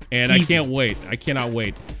job. And I can't wait. I cannot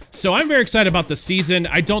wait. So I'm very excited about the season.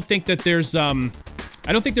 I don't think that there's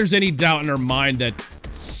I don't think there's any doubt in our mind that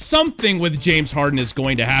something with James Harden is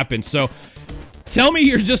going to happen. So tell me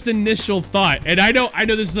your just initial thought. And I know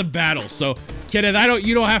this is a battle. So Kenneth,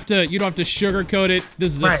 you don't have to sugarcoat it.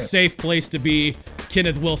 This is a safe place to be,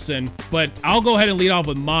 Kenneth Wilson. But I'll go ahead and lead off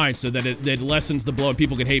with mine so that it lessens the blow and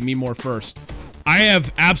people can hate me more first. I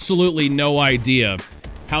have absolutely no idea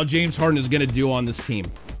how James Harden is going to do on this team.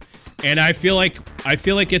 And I feel like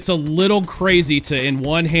it's a little crazy to, in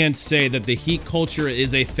one hand, say that the Heat culture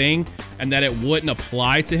is a thing and that it wouldn't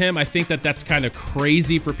apply to him. I think that that's kind of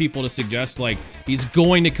crazy for people to suggest, like, he's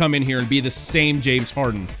going to come in here and be the same James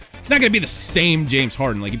Harden. He's not going to be the same James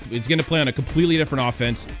Harden. Like, he's going to play on a completely different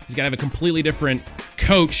offense. He's going to have a completely different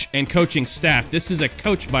coach and coaching staff. This is a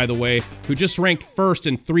coach, by the way, who just ranked first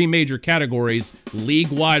in 3 major categories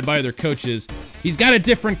league-wide by other coaches. He's got a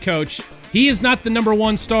different coach. He is not the number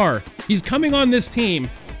 1 star. He's coming on this team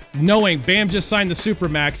knowing Bam just signed the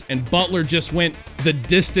Supermax and Butler just went the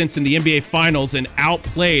distance in the NBA Finals and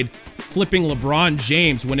outplayed flipping LeBron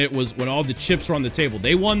James when all the chips were on the table.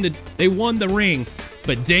 They won the ring,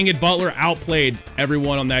 but dang it, Butler outplayed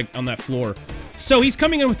everyone on that floor. So he's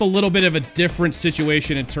coming in with a little bit of a different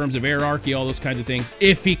situation in terms of hierarchy, all those kinds of things,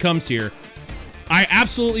 if he comes here. I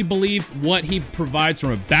absolutely believe what he provides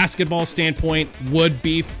from a basketball standpoint would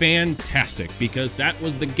be fantastic because that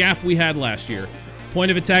was the gap we had last year.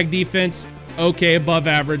 Point of attack defense, okay, above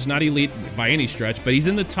average, not elite by any stretch, but he's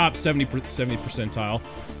in the top 70 percentile.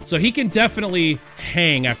 So he can definitely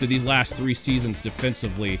hang after these last 3 seasons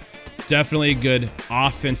defensively. Definitely a good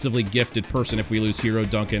offensively gifted person if we lose Hero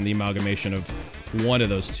Duncan, the amalgamation of one of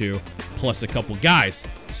those two, plus a couple guys.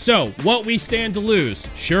 So, what we stand to lose?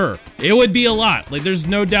 Sure, it would be a lot. Like, there's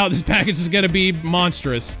no doubt this package is going to be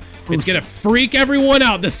monstrous. It's going to freak everyone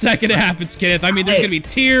out the second half. It's Kenneth. I mean, there's going to be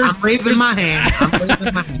tears. I'm raising my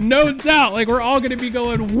hand. No doubt. Like, we're all going to be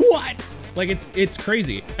going, what? Like, it's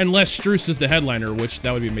crazy. Unless Strus is the headliner, which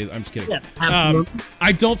that would be amazing. I'm just kidding. Yeah, absolutely.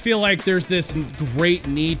 I don't feel like there's this great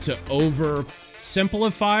need to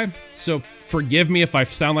oversimplify. So forgive me if I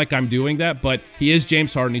sound like I'm doing that, but he is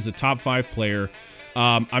James Harden. He's a top 5 player.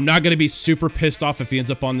 I'm not going to be super pissed off if he ends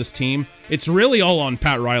up on this team. It's really all on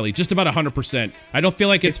Pat Riley, just about 100%. I don't feel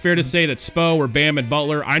like it's fair to say that Spo or Bam and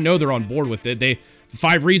Butler, I know they're on board with it.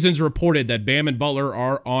 5 Reasons reported that Bam and Butler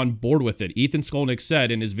are on board with it. Ethan Skolnick said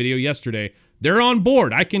in his video yesterday, they're on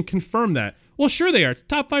board. I can confirm that. Well, sure they are. It's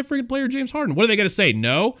top 5 freaking player James Harden. What are they going to say?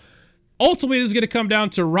 No? Ultimately, this is going to come down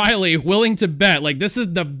to Riley willing to bet. Like, this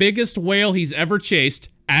is the biggest whale he's ever chased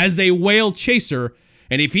as a whale chaser.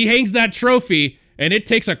 And if he hangs that trophy and it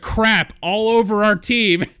takes a crap all over our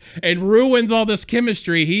team and ruins all this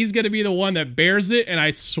chemistry, he's going to be the one that bears it. And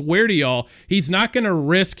I swear to y'all, he's not going to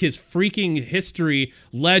risk his freaking history,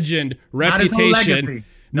 legend, reputation,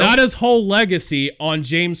 not his whole legacy on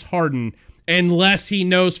James Harden unless he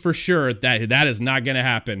knows for sure that is not going to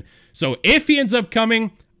happen. So if he ends up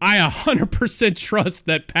coming, I 100% trust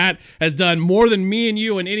that Pat has done more than me and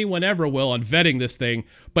you and anyone ever will on vetting this thing.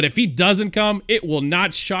 But if he doesn't come, it will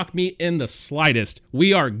not shock me in the slightest.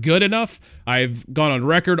 We are good enough. I've gone on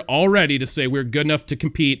record already to say we're good enough to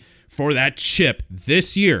compete for that chip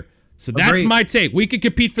this year. So that's Agreed. my take. We could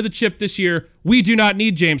compete for the chip this year. We do not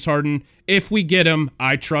need James Harden. If we get him,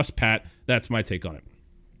 I trust Pat. That's my take on it.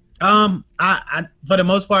 I for the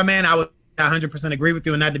most part, man, I would 100% agree with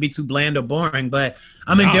you, and not to be too bland or boring, but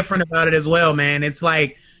I'm indifferent about it as well, man. It's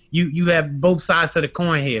like you have both sides of the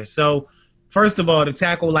coin here. So first of all, to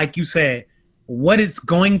tackle, like you said, what it's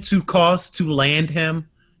going to cost to land him,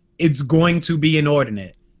 it's going to be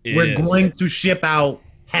inordinate. We're going to ship out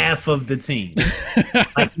half of the team.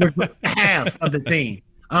 Half of the team.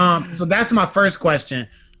 So that's my first question.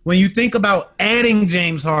 When you think about adding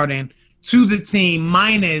James Harden to the team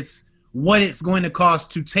minus what it's going to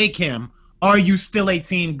cost to take him, are you still a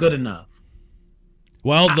team good enough?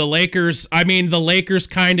 Well, the Lakers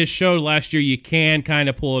kind of showed last year you can kind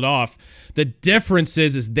of pull it off. The difference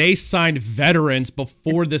is they signed veterans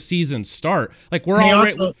before the season start. Like they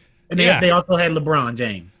also had LeBron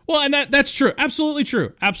James. Well, and that's true. Absolutely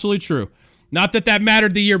true. Absolutely true. Not that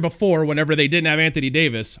mattered the year before whenever they didn't have Anthony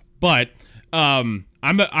Davis, but I'm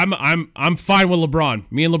fine with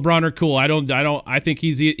LeBron. Me and LeBron are cool. I think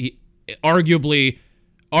he arguably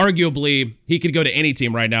he could go to any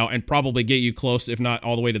team right now and probably get you close, if not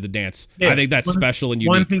all the way to the dance. Yeah, I think that's special and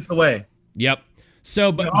unique. One piece away. Yep.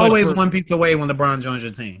 So, but always one piece away when LeBron joins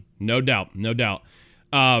your team. No doubt.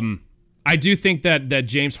 I do think that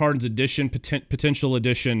James Harden's potential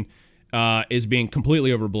addition, is being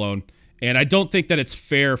completely overblown, and I don't think that it's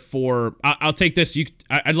fair for. I'll take this.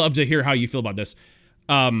 I'd love to hear how you feel about this.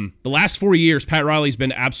 the last 4 years, Pat Riley's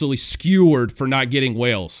been absolutely skewered for not getting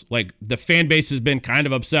whales. Like, the fan base has been kind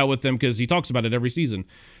of upset with him because he talks about it every season.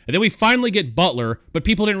 And then we finally get Butler, but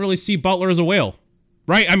people didn't really see Butler as a whale,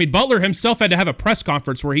 right? I mean, Butler himself had to have a press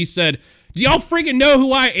conference where he said, do y'all freaking know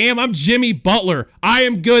who I am? I'm Jimmy Butler. I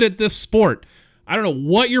am good at this sport. I don't know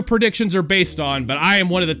what your predictions are based on, but I am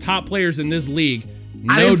one of the top players in this league.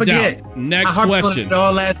 No doubt. Next question.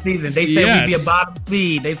 All last season, they said we'd be a bottom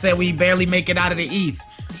seed. They said we barely make it out of the East.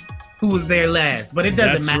 Who was there last? But it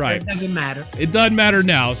doesn't matter. Right. It doesn't matter. It doesn't matter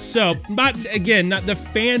now. So, but again, the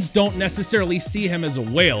fans don't necessarily see him as a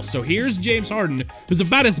whale. So here's James Harden, who's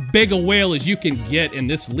about as big a whale as you can get in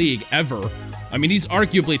this league ever. I mean, he's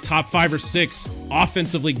arguably top 5 or 6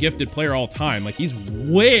 offensively gifted player all time. Like, he's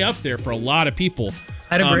way up there for a lot of people.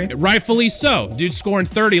 I'd agree. Rightfully so. Dude's scoring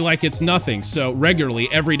 30 like it's nothing. So regularly,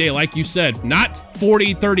 every day, like you said, not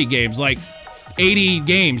 40, 30 games, like 80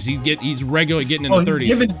 games. He's regularly getting in the 30s. He's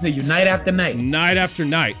giving it to you night after night. Night after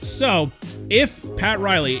night. So if Pat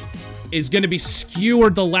Riley is going to be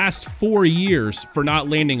skewered the last 4 years for not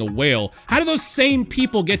landing a whale, how do those same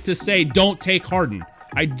people get to say, don't take Harden?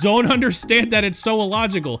 I don't understand that. It's so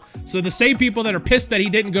illogical. So the same people that are pissed that he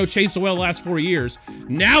didn't go chase a whale the last 4 years,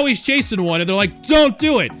 now he's chasing one, and they're like, don't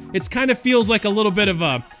do it. It's kind of feels like a little bit of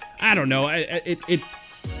a, I don't know.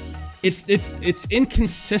 It's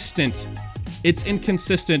inconsistent. It's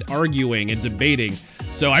inconsistent arguing and debating.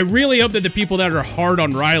 So I really hope that the people that are hard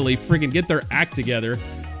on Riley freaking get their act together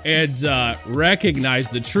and recognize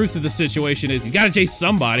the truth of the situation is he's got to chase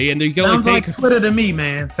somebody, and you can only take. Sounds like Twitter to me,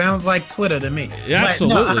 man. Sounds like Twitter to me. It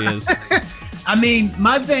absolutely is. I mean,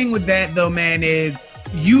 my thing with that though, man, is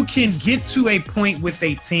you can get to a point with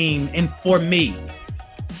a team, and for me,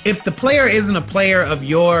 if the player isn't a player of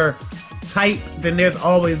your type, then there's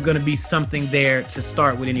always going to be something there to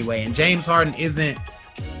start with anyway. And James Harden isn't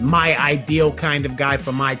my ideal kind of guy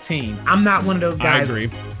for my team. I'm not one of those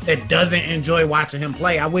guys that doesn't enjoy watching him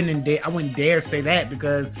play. I wouldn't dare say that,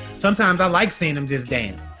 because sometimes I like seeing him just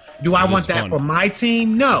dance. Do I want that for my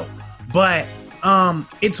team? No. But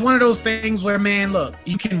it's one of those things where, man, look,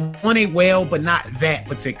 you can want a whale, but not that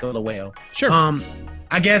particular whale. Sure.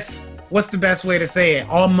 I guess, what's the best way to say it?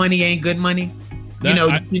 All money ain't good money.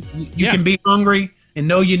 You can be hungry and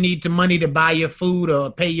know you need the money to buy your food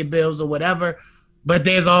or pay your bills or whatever. But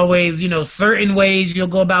there's always, certain ways you'll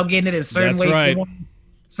go about getting it, and certain ways you won't.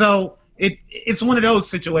 So it's one of those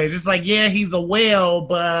situations. It's like, yeah, he's a whale,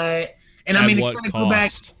 but I mean, to go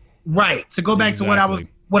back, right? To go back to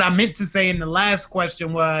what I meant to say in the last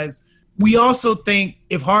question was, we also think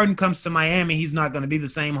if Harden comes to Miami, he's not going to be the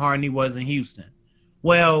same Harden he was in Houston.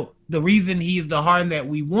 Well, the reason he's the Harden that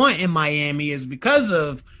we want in Miami is because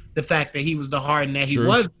of the fact that he was the Harden that he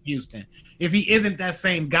was in Houston. If he isn't that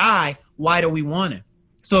same guy, why do we want him?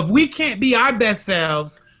 So if we can't be our best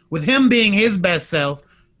selves with him being his best self,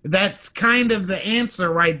 that's kind of the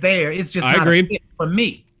answer right there. It's just not a fit for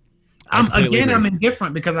me. I'm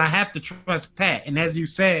indifferent because I have to trust Pat. And as you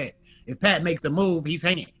said, if Pat makes a move,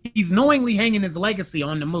 he's knowingly hanging his legacy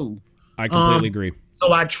on the move. I completely agree.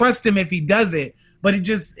 So I trust him if he does it, but it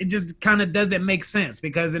just kind of doesn't make sense,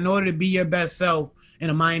 because in order to be your best self in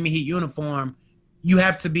a Miami Heat uniform, you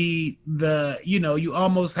have to be you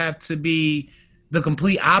almost have to be the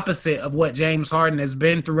complete opposite of what James Harden has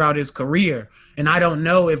been throughout his career. And I don't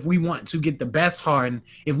know if we want to get the best Harden,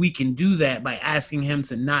 if we can do that by asking him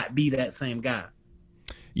to not be that same guy.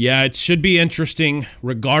 Yeah, it should be interesting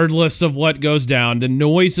regardless of what goes down. The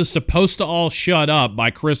noise is supposed to all shut up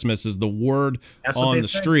by Christmas is the word on the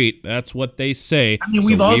street. That's what they say. I mean,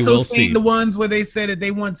 we've also seen the ones where they said that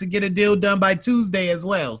they want to get a deal done by Tuesday as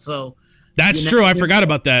well. So that's true. I forgot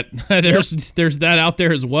about that. There's that out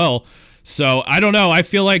there as well. So I don't know. I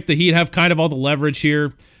feel like the Heat have kind of all the leverage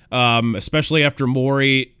here, especially after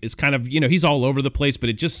Morey is kind of, he's all over the place, but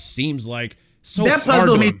it just seems like so that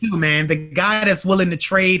puzzled me too, man. The guy that's willing to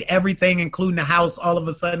trade everything, including the house, all of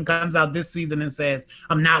a sudden comes out this season and says,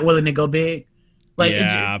 I'm not willing to go big. Like,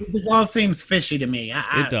 it just all seems fishy to me.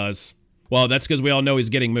 It does. Well, that's because we all know he's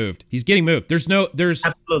getting moved. He's getting moved. There's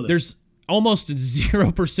almost a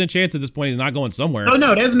 0% chance at this point he's not going somewhere.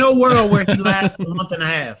 No, there's no world where he lasts a month and a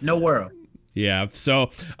half. No world. Yeah,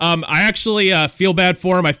 so I actually feel bad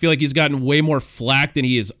for him. I feel like he's gotten way more flack than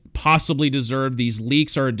he has possibly deserved. These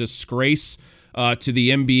leaks are a disgrace to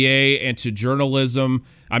the NBA and to journalism.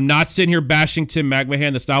 I'm not sitting here bashing Tim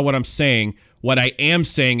McMahon. That's not what I'm saying. What I am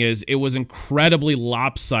saying is it was incredibly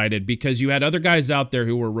lopsided, because you had other guys out there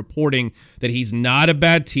who were reporting that he's not a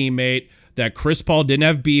bad teammate, that Chris Paul didn't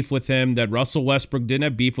have beef with him, that Russell Westbrook didn't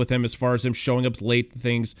have beef with him as far as him showing up late and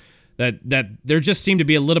things, that there just seemed to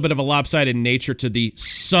be a little bit of a lopsided nature to the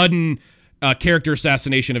sudden character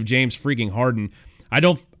assassination of James freaking Harden. I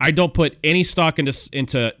don't put any stock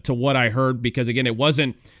into what I heard, because again, it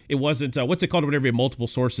wasn't what's it called whenever you have multiple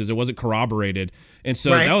sources. It wasn't corroborated, and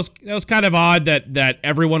so Right. that was kind of odd that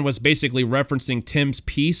everyone was basically referencing Tim's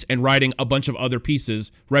piece and writing a bunch of other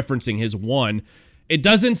pieces referencing his one. It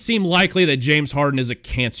doesn't seem likely that James Harden is a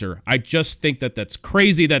cancer. I just think that that's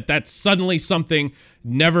crazy that that's suddenly something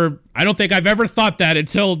I don't think I've ever thought that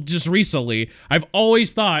until just recently. I've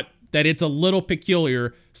always thought that it's a little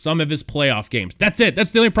peculiar, some of his playoff games. That's it.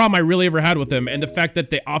 That's the only problem I really ever had with him. And the fact that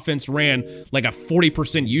the offense ran like a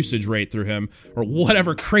 40% usage rate through him, or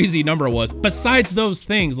whatever crazy number it was. Besides those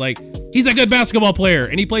things, like, he's a good basketball player,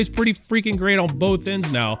 and he plays pretty freaking great on both ends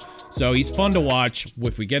now. So he's fun to watch.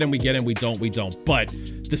 If we get him, we get him. We don't, we don't. But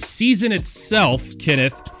the season itself,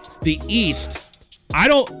 Kenneth, the East, I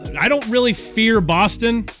don't really fear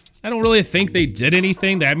Boston. I don't really think they did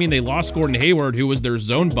anything. They lost Gordon Hayward, who was their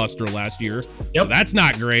zone buster last year. Yep. So that's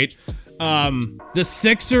not great. The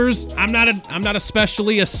Sixers, I'm not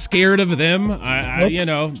especially scared of them. Nope. I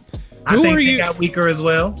think they got weaker as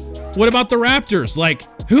well. What about the Raptors? Like,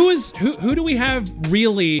 who do we have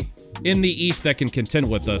really in the East that can contend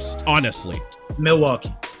with us? Honestly,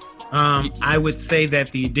 Milwaukee. I would say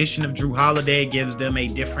that the addition of Drew Holiday gives them a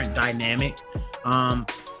different dynamic,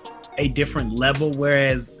 a different level.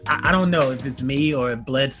 Whereas I don't know if it's me or if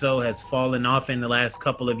Bledsoe has fallen off in the last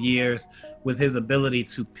couple of years with his ability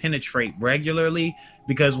to penetrate regularly,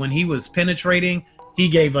 because when he was penetrating, he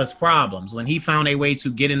gave us problems. When he found a way to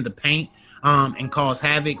get in the paint and cause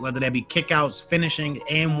havoc, whether that be kickouts, finishing,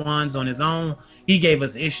 and ones on his own, he gave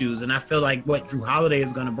us issues. And I feel like what Drew Holiday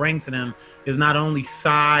is going to bring to them is not only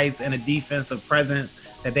size and a defensive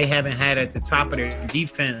presence that they haven't had at the top of their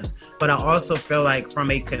defense, but I also feel like from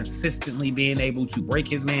a consistently being able to break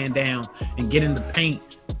his man down and get in the paint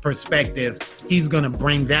perspective, he's going to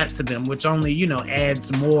bring that to them, which only,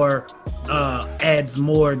 adds more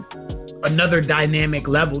another dynamic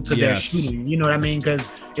level to their shooting. You know what I mean? Because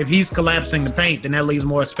if he's collapsing the paint, then that leaves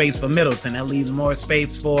more space for Middleton. That leaves more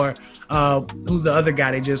space for who's the other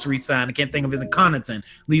guy they just re-signed? I can't think of his Connaughton.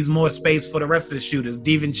 Leaves more space for the rest of the shooters,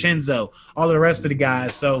 DiVincenzo, all of the rest of the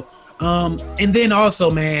guys. So, and then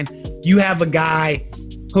also, man, you have a guy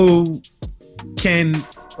who can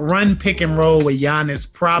run pick and roll with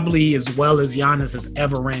Giannis probably as well as Giannis has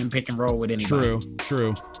ever ran pick and roll with anybody.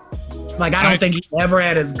 True. Like, I don't think he ever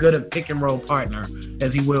had as good a pick and roll partner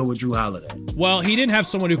as he will with Drew Holiday. Well, he didn't have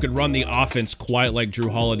someone who could run the offense quite like Drew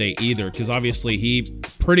Holiday either, because obviously he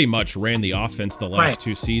pretty much ran the offense the last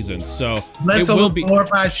two seasons. So Bledsoe it will was be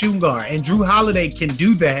glorified shooting guard, and Drew Holiday can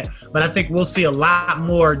do that. But I think we'll see a lot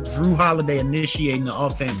more Drew Holiday initiating the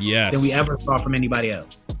offense than we ever saw from anybody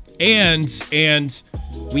else. And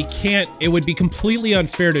we can't. It would be completely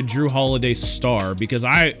unfair to Drew Holiday's star, because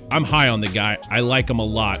I'm high on the guy. I like him a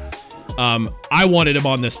lot. I wanted him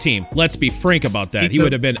on this team. Let's be frank about that. He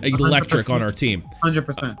would have been electric 100%. on our team.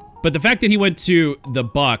 100%. But the fact that he went to the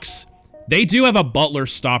Bucks, they do have a Butler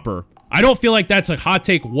stopper. I don't feel like that's a hot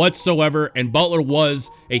take whatsoever, and Butler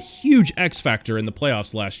was a huge X factor in the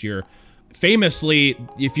playoffs last year. Famously,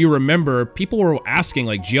 if you remember, people were asking,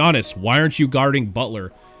 like, Giannis, why aren't you guarding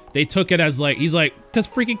Butler? They took it as like, he's like, because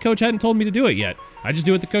freaking coach hadn't told me to do it yet. I just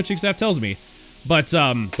do what the coaching staff tells me. But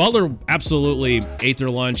Butler absolutely ate their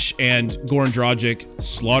lunch, and Goran Dragic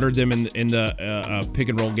slaughtered them in the pick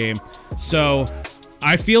and roll game. So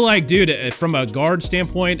I feel like, dude, from a guard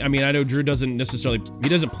standpoint, I mean, I know Drew doesn't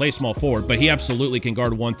play small forward, but he absolutely can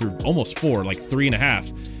guard 1 through almost 4, like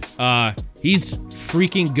 3.5. He's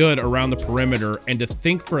freaking good around the perimeter, and to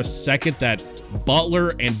think for a second that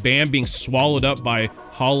Butler and Bam being swallowed up by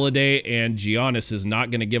Holiday and Giannis is not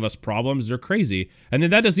going to give us problems, they're crazy. And then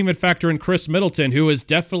that doesn't even factor in Chris Middleton, who is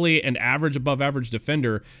definitely an average, above average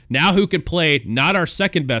defender, now who could play not our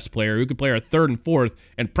second best player, who could play our third and fourth,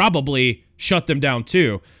 and probably shut them down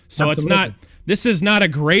too. So Absolutely. This is not a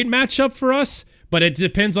great matchup for us, but it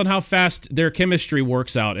depends on how fast their chemistry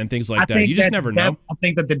works out and things like that. You just never know. I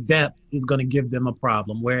think that the depth is going to give them a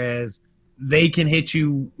problem, whereas they can hit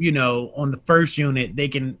you, on the first unit, they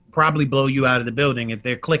can probably blow you out of the building if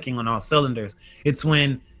they're clicking on all cylinders. It's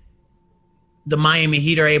when the Miami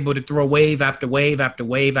Heat are able to throw wave after wave after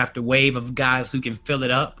wave after wave of guys who can fill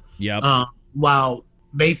it up, while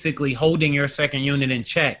basically holding your second unit in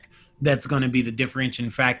check. That's going to be the differentiating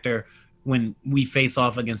factor when we face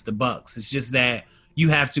off against the Bucks. It's just that you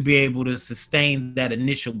have to be able to sustain that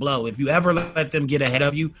initial blow. If you ever let them get ahead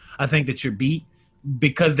of you, I think that you're beat,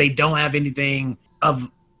 because they don't have anything of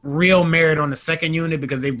real merit on the second unit,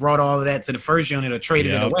 because they brought all of that to the first unit or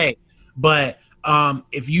traded it away. But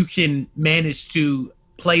if you can manage to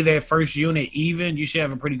play their first unit even, you should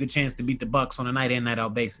have a pretty good chance to beat the Bucks on a night in, night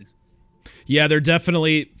out basis. Yeah, they're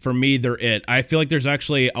definitely, for me, they're it. I feel like there's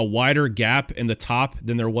actually a wider gap in the top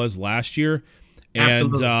than there was last year.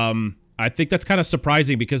 And I think that's kind of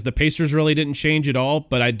surprising because the Pacers really didn't change at all,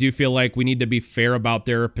 but I do feel like we need to be fair about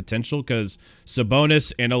their potential because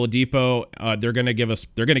Sabonis and Oladipo, they're going to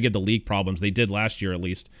give the league problems. They did last year at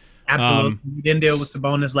least. Absolutely. We didn't deal with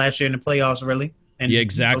Sabonis last year in the playoffs, really. And, yeah,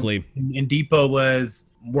 exactly. And Depot was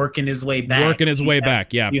working his way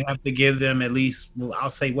back. Yeah. You have to give them at least,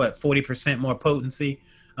 I'll say, 40% more potency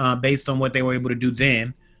based on what they were able to do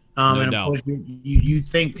then. Of course, you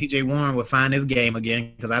think TJ Warren would find his game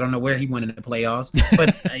again because I don't know where he went in the playoffs,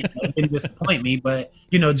 but it didn't disappoint me. But,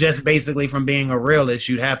 just basically from being a realist,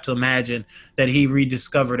 you'd have to imagine that he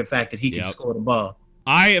rediscovered the fact that he could score the ball.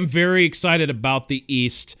 I am very excited about the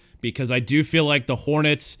East because I do feel like the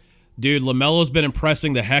Hornets, dude, LaMelo's been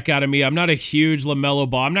impressing the heck out of me. I'm not a huge LaMelo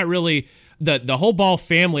Ball. I'm not really the whole Ball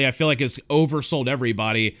family. I feel like has oversold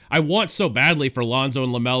everybody. I want so badly for Lonzo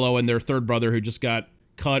and LaMelo and their third brother who just got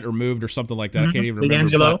cut or moved or something like that. I can't even remember.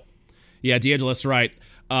 D'Angelo. Yeah, D'Angelo's right.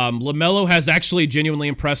 LaMelo has actually genuinely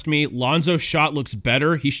impressed me. Lonzo's shot looks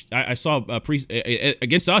better. I saw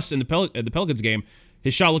against us in the Pelicans game.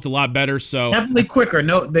 His shot looked a lot better. So definitely quicker.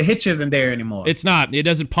 No, the hitch isn't there anymore. It's not. It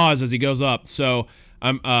doesn't pause as he goes up. So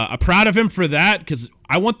I'm proud of him for that because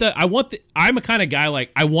I'm a kind of guy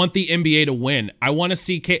like I want the NBA to win. I want to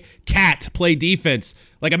see Cat play defense.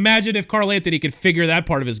 Like imagine if Karl Anthony could figure that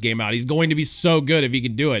part of his game out. He's going to be so good if he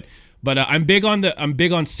can do it. But I'm big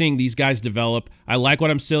on seeing these guys develop. I like what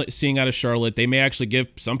I'm seeing out of Charlotte. They may actually give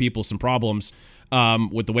some people some problems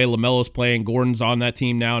with the way LaMelo's playing. Gordon's on that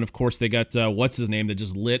team now, and of course they got what's his name that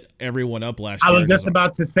just lit everyone up last year. I was just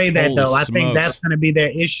about to say that though. I think that's going to be their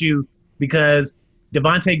issue because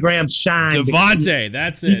Devontae Graham shined.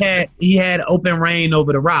 That's it. He had open reign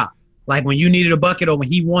over the rock. Like when you needed a bucket or when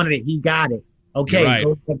he wanted it, he got it. Okay, right.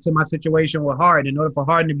 Go back to my situation with Harden. In order for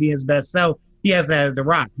Harden to be his best self, he has to have the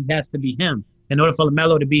rock. He has to be him. In order for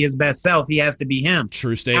LaMelo to be his best self, he has to be him.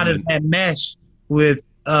 True statement. How does that mesh with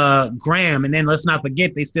Graham? And then let's not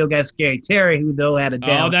forget they still got Scary Terry, who though had a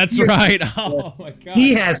down. Oh, that's right. Oh my God.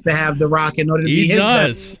 He has to have the rock in order to be his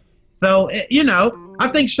best. So I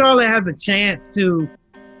think Charlotte has a chance to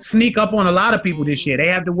sneak up on a lot of people this year. They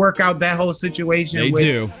have to work out that whole situation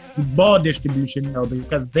with ball distribution,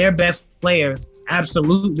 because their best players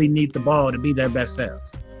absolutely need the ball to be their best selves.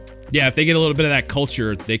 Yeah, if they get a little bit of that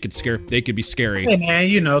culture, they could be scary. Hey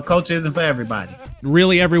man, culture isn't for everybody.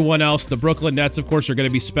 Really, everyone else, the Brooklyn Nets, of course, are going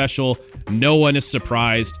to be special. No one is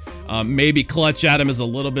surprised. Maybe Clutch Adam is a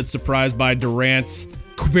little bit surprised by Durant's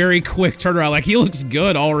very quick turnaround. Like he looks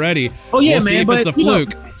good already. Oh yeah, we'll man. See if but it's a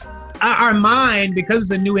fluke. Our mind, because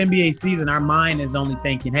it's a new NBA season, our mind is only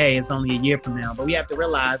thinking, hey, it's only a year from now. But we have to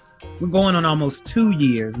realize we're going on almost 2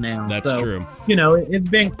 years now. That's true. It's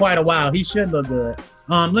been quite a while. He should look good.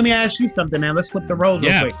 Let me ask you something, man. Let's flip the roles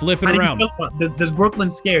real quick. Yeah, flip it around. Does Brooklyn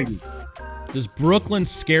scare you? Does Brooklyn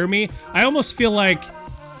scare me? I almost feel like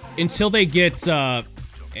until we get to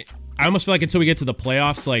the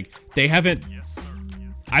playoffs, like they haven't.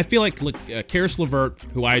 I feel like Karis LeVert,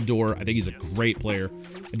 who I adore, I think he's a great player,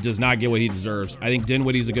 does not get what he deserves. I think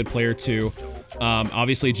Dinwiddie's a good player too.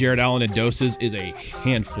 Obviously, Jared Allen and Doses is a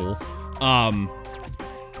handful.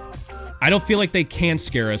 I don't feel like they can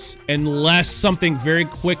scare us unless something very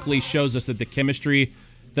quickly shows us that the chemistry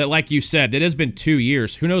that, like you said, it has been 2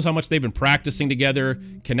 years. Who knows how much they've been practicing together,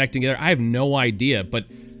 connecting together. I have no idea, but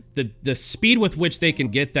the speed with which they can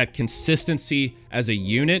get that consistency as a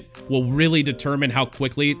unit will really determine how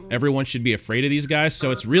quickly everyone should be afraid of these guys.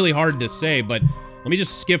 So it's really hard to say, but let me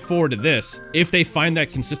just skip forward to this. If they find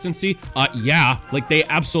that consistency, they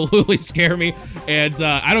absolutely scare me. And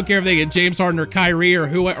I don't care if they get James Harden or Kyrie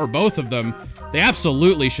or both of them. They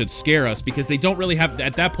absolutely should scare us because they don't really have,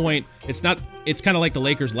 at that point, it's kind of like the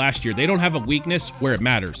Lakers last year. They don't have a weakness where it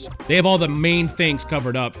matters. They have all the main things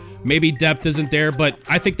covered up. Maybe depth isn't there, but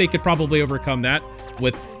I think they could probably overcome that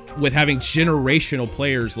with having generational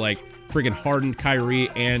players like friggin' Harden, Kyrie,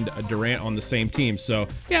 and Durant on the same team. So,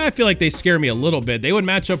 yeah, I feel like they scare me a little bit. They would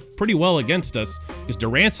match up pretty well against us because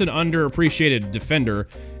Durant's an underappreciated defender.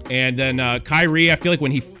 And then Kyrie, I feel like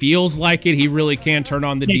when he feels like it, he really can turn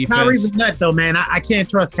on the defense. Kyrie's a nut, though, man. I can't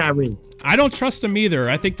trust Kyrie. I don't trust him either.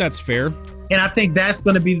 I think that's fair. And I think that's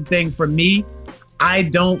going to be the thing for me. I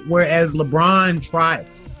don't, whereas LeBron's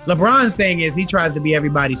thing is he tries to be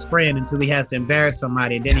everybody's friend until he has to embarrass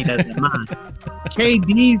somebody, and then he doesn't mind.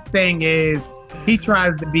 KD's thing is he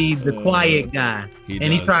tries to be the quiet guy,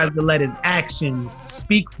 he tries to let his actions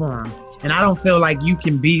speak for him. And I don't feel like you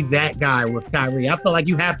can be that guy with Kyrie. I feel like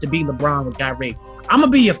you have to be LeBron with Kyrie. I'm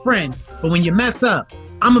going to be your friend, but when you mess up,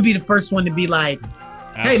 I'm going to be the first one to be like,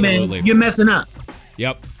 hey, Absolutely. man, you're messing up.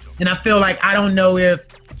 Yep. And I feel like I don't know if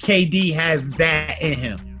KD has that in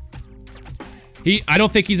him. I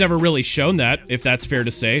don't think he's ever really shown that, if that's fair to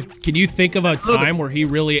say. Can you think of a Absolutely. time where he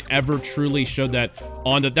really ever truly showed that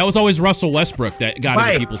on that was always Russell Westbrook that got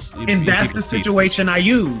into people's And that's the situation I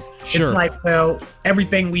use. Sure. It's like, well,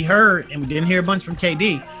 everything we heard, and we didn't hear a bunch from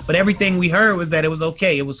KD, but everything we heard was that it was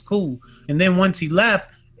okay, it was cool. And then once he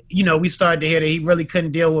left, we started to hear that he really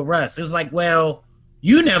couldn't deal with Russ. It was like, well,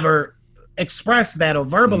 you never expressed that or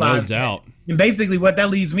verbalized No doubt. that. And basically what that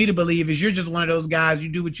leads me to believe is you're just one of those guys, you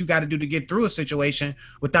do what you got to do to get through a situation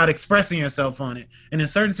without expressing yourself on it. And in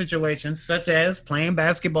certain situations, such as playing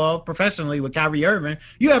basketball professionally with Kyrie Irving,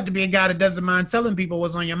 you have to be a guy that doesn't mind telling people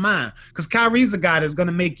what's on your mind. Because Kyrie's a guy that's going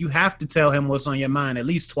to make you have to tell him what's on your mind at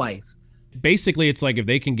least twice. Basically, it's like if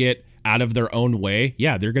they can get out of their own way,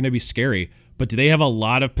 yeah, they're going to be scary. But do they have a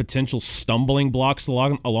lot of potential stumbling blocks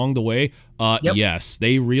along the way? Yep. Yes,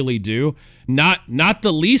 they really do. Not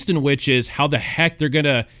the least in which is how the heck they're going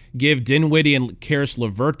to give Dinwiddie and Karis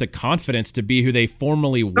LeVert the confidence to be who they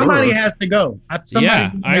formerly were. Somebody has to go.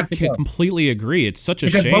 I completely agree. It's such a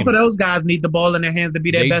shame. Because both of those guys need the ball in their hands to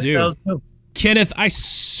be their best selves too. Kenneth, I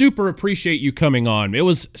super appreciate you coming on. It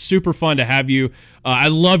was super fun to have you. I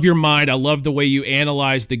love your mind. I love the way you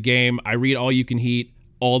analyze the game. I read All You Can Heat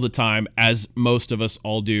all the time, as most of us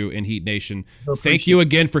all do in Heat Nation. Thank you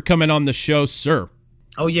again for coming on the show, sir.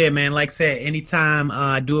 Oh, yeah, man. Like I said, anytime.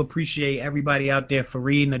 I do appreciate everybody out there for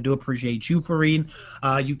reading. I do appreciate you for reading.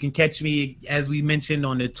 You can catch me, as we mentioned,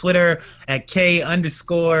 on the Twitter at K_said_QUE,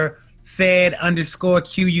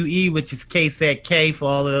 which is K said K for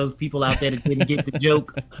all of those people out there that didn't get the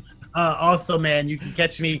joke. Also, man, you can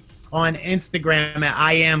catch me on Instagram at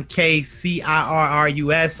IamKCIRRUS,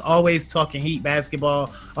 always talking Heat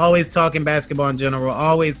basketball, always talking basketball in general,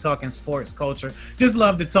 always talking sports culture. Just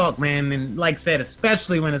love to talk, man. And like I said,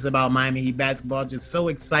 especially when it's about Miami Heat basketball, just so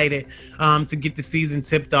excited to get the season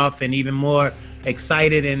tipped off, and even more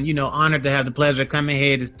excited and, honored to have the pleasure of coming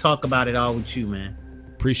here to talk about it all with you, man.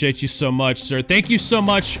 Appreciate you so much, sir. Thank you so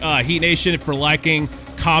much, Heat Nation, for liking,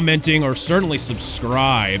 commenting, or certainly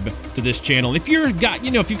subscribe to this channel. If you've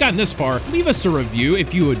gotten this far, leave us a review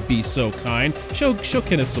if you would be so kind. Show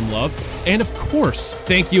Kenneth some love. And of course,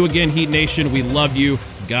 thank you again, Heat Nation. We love you.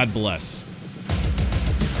 God bless.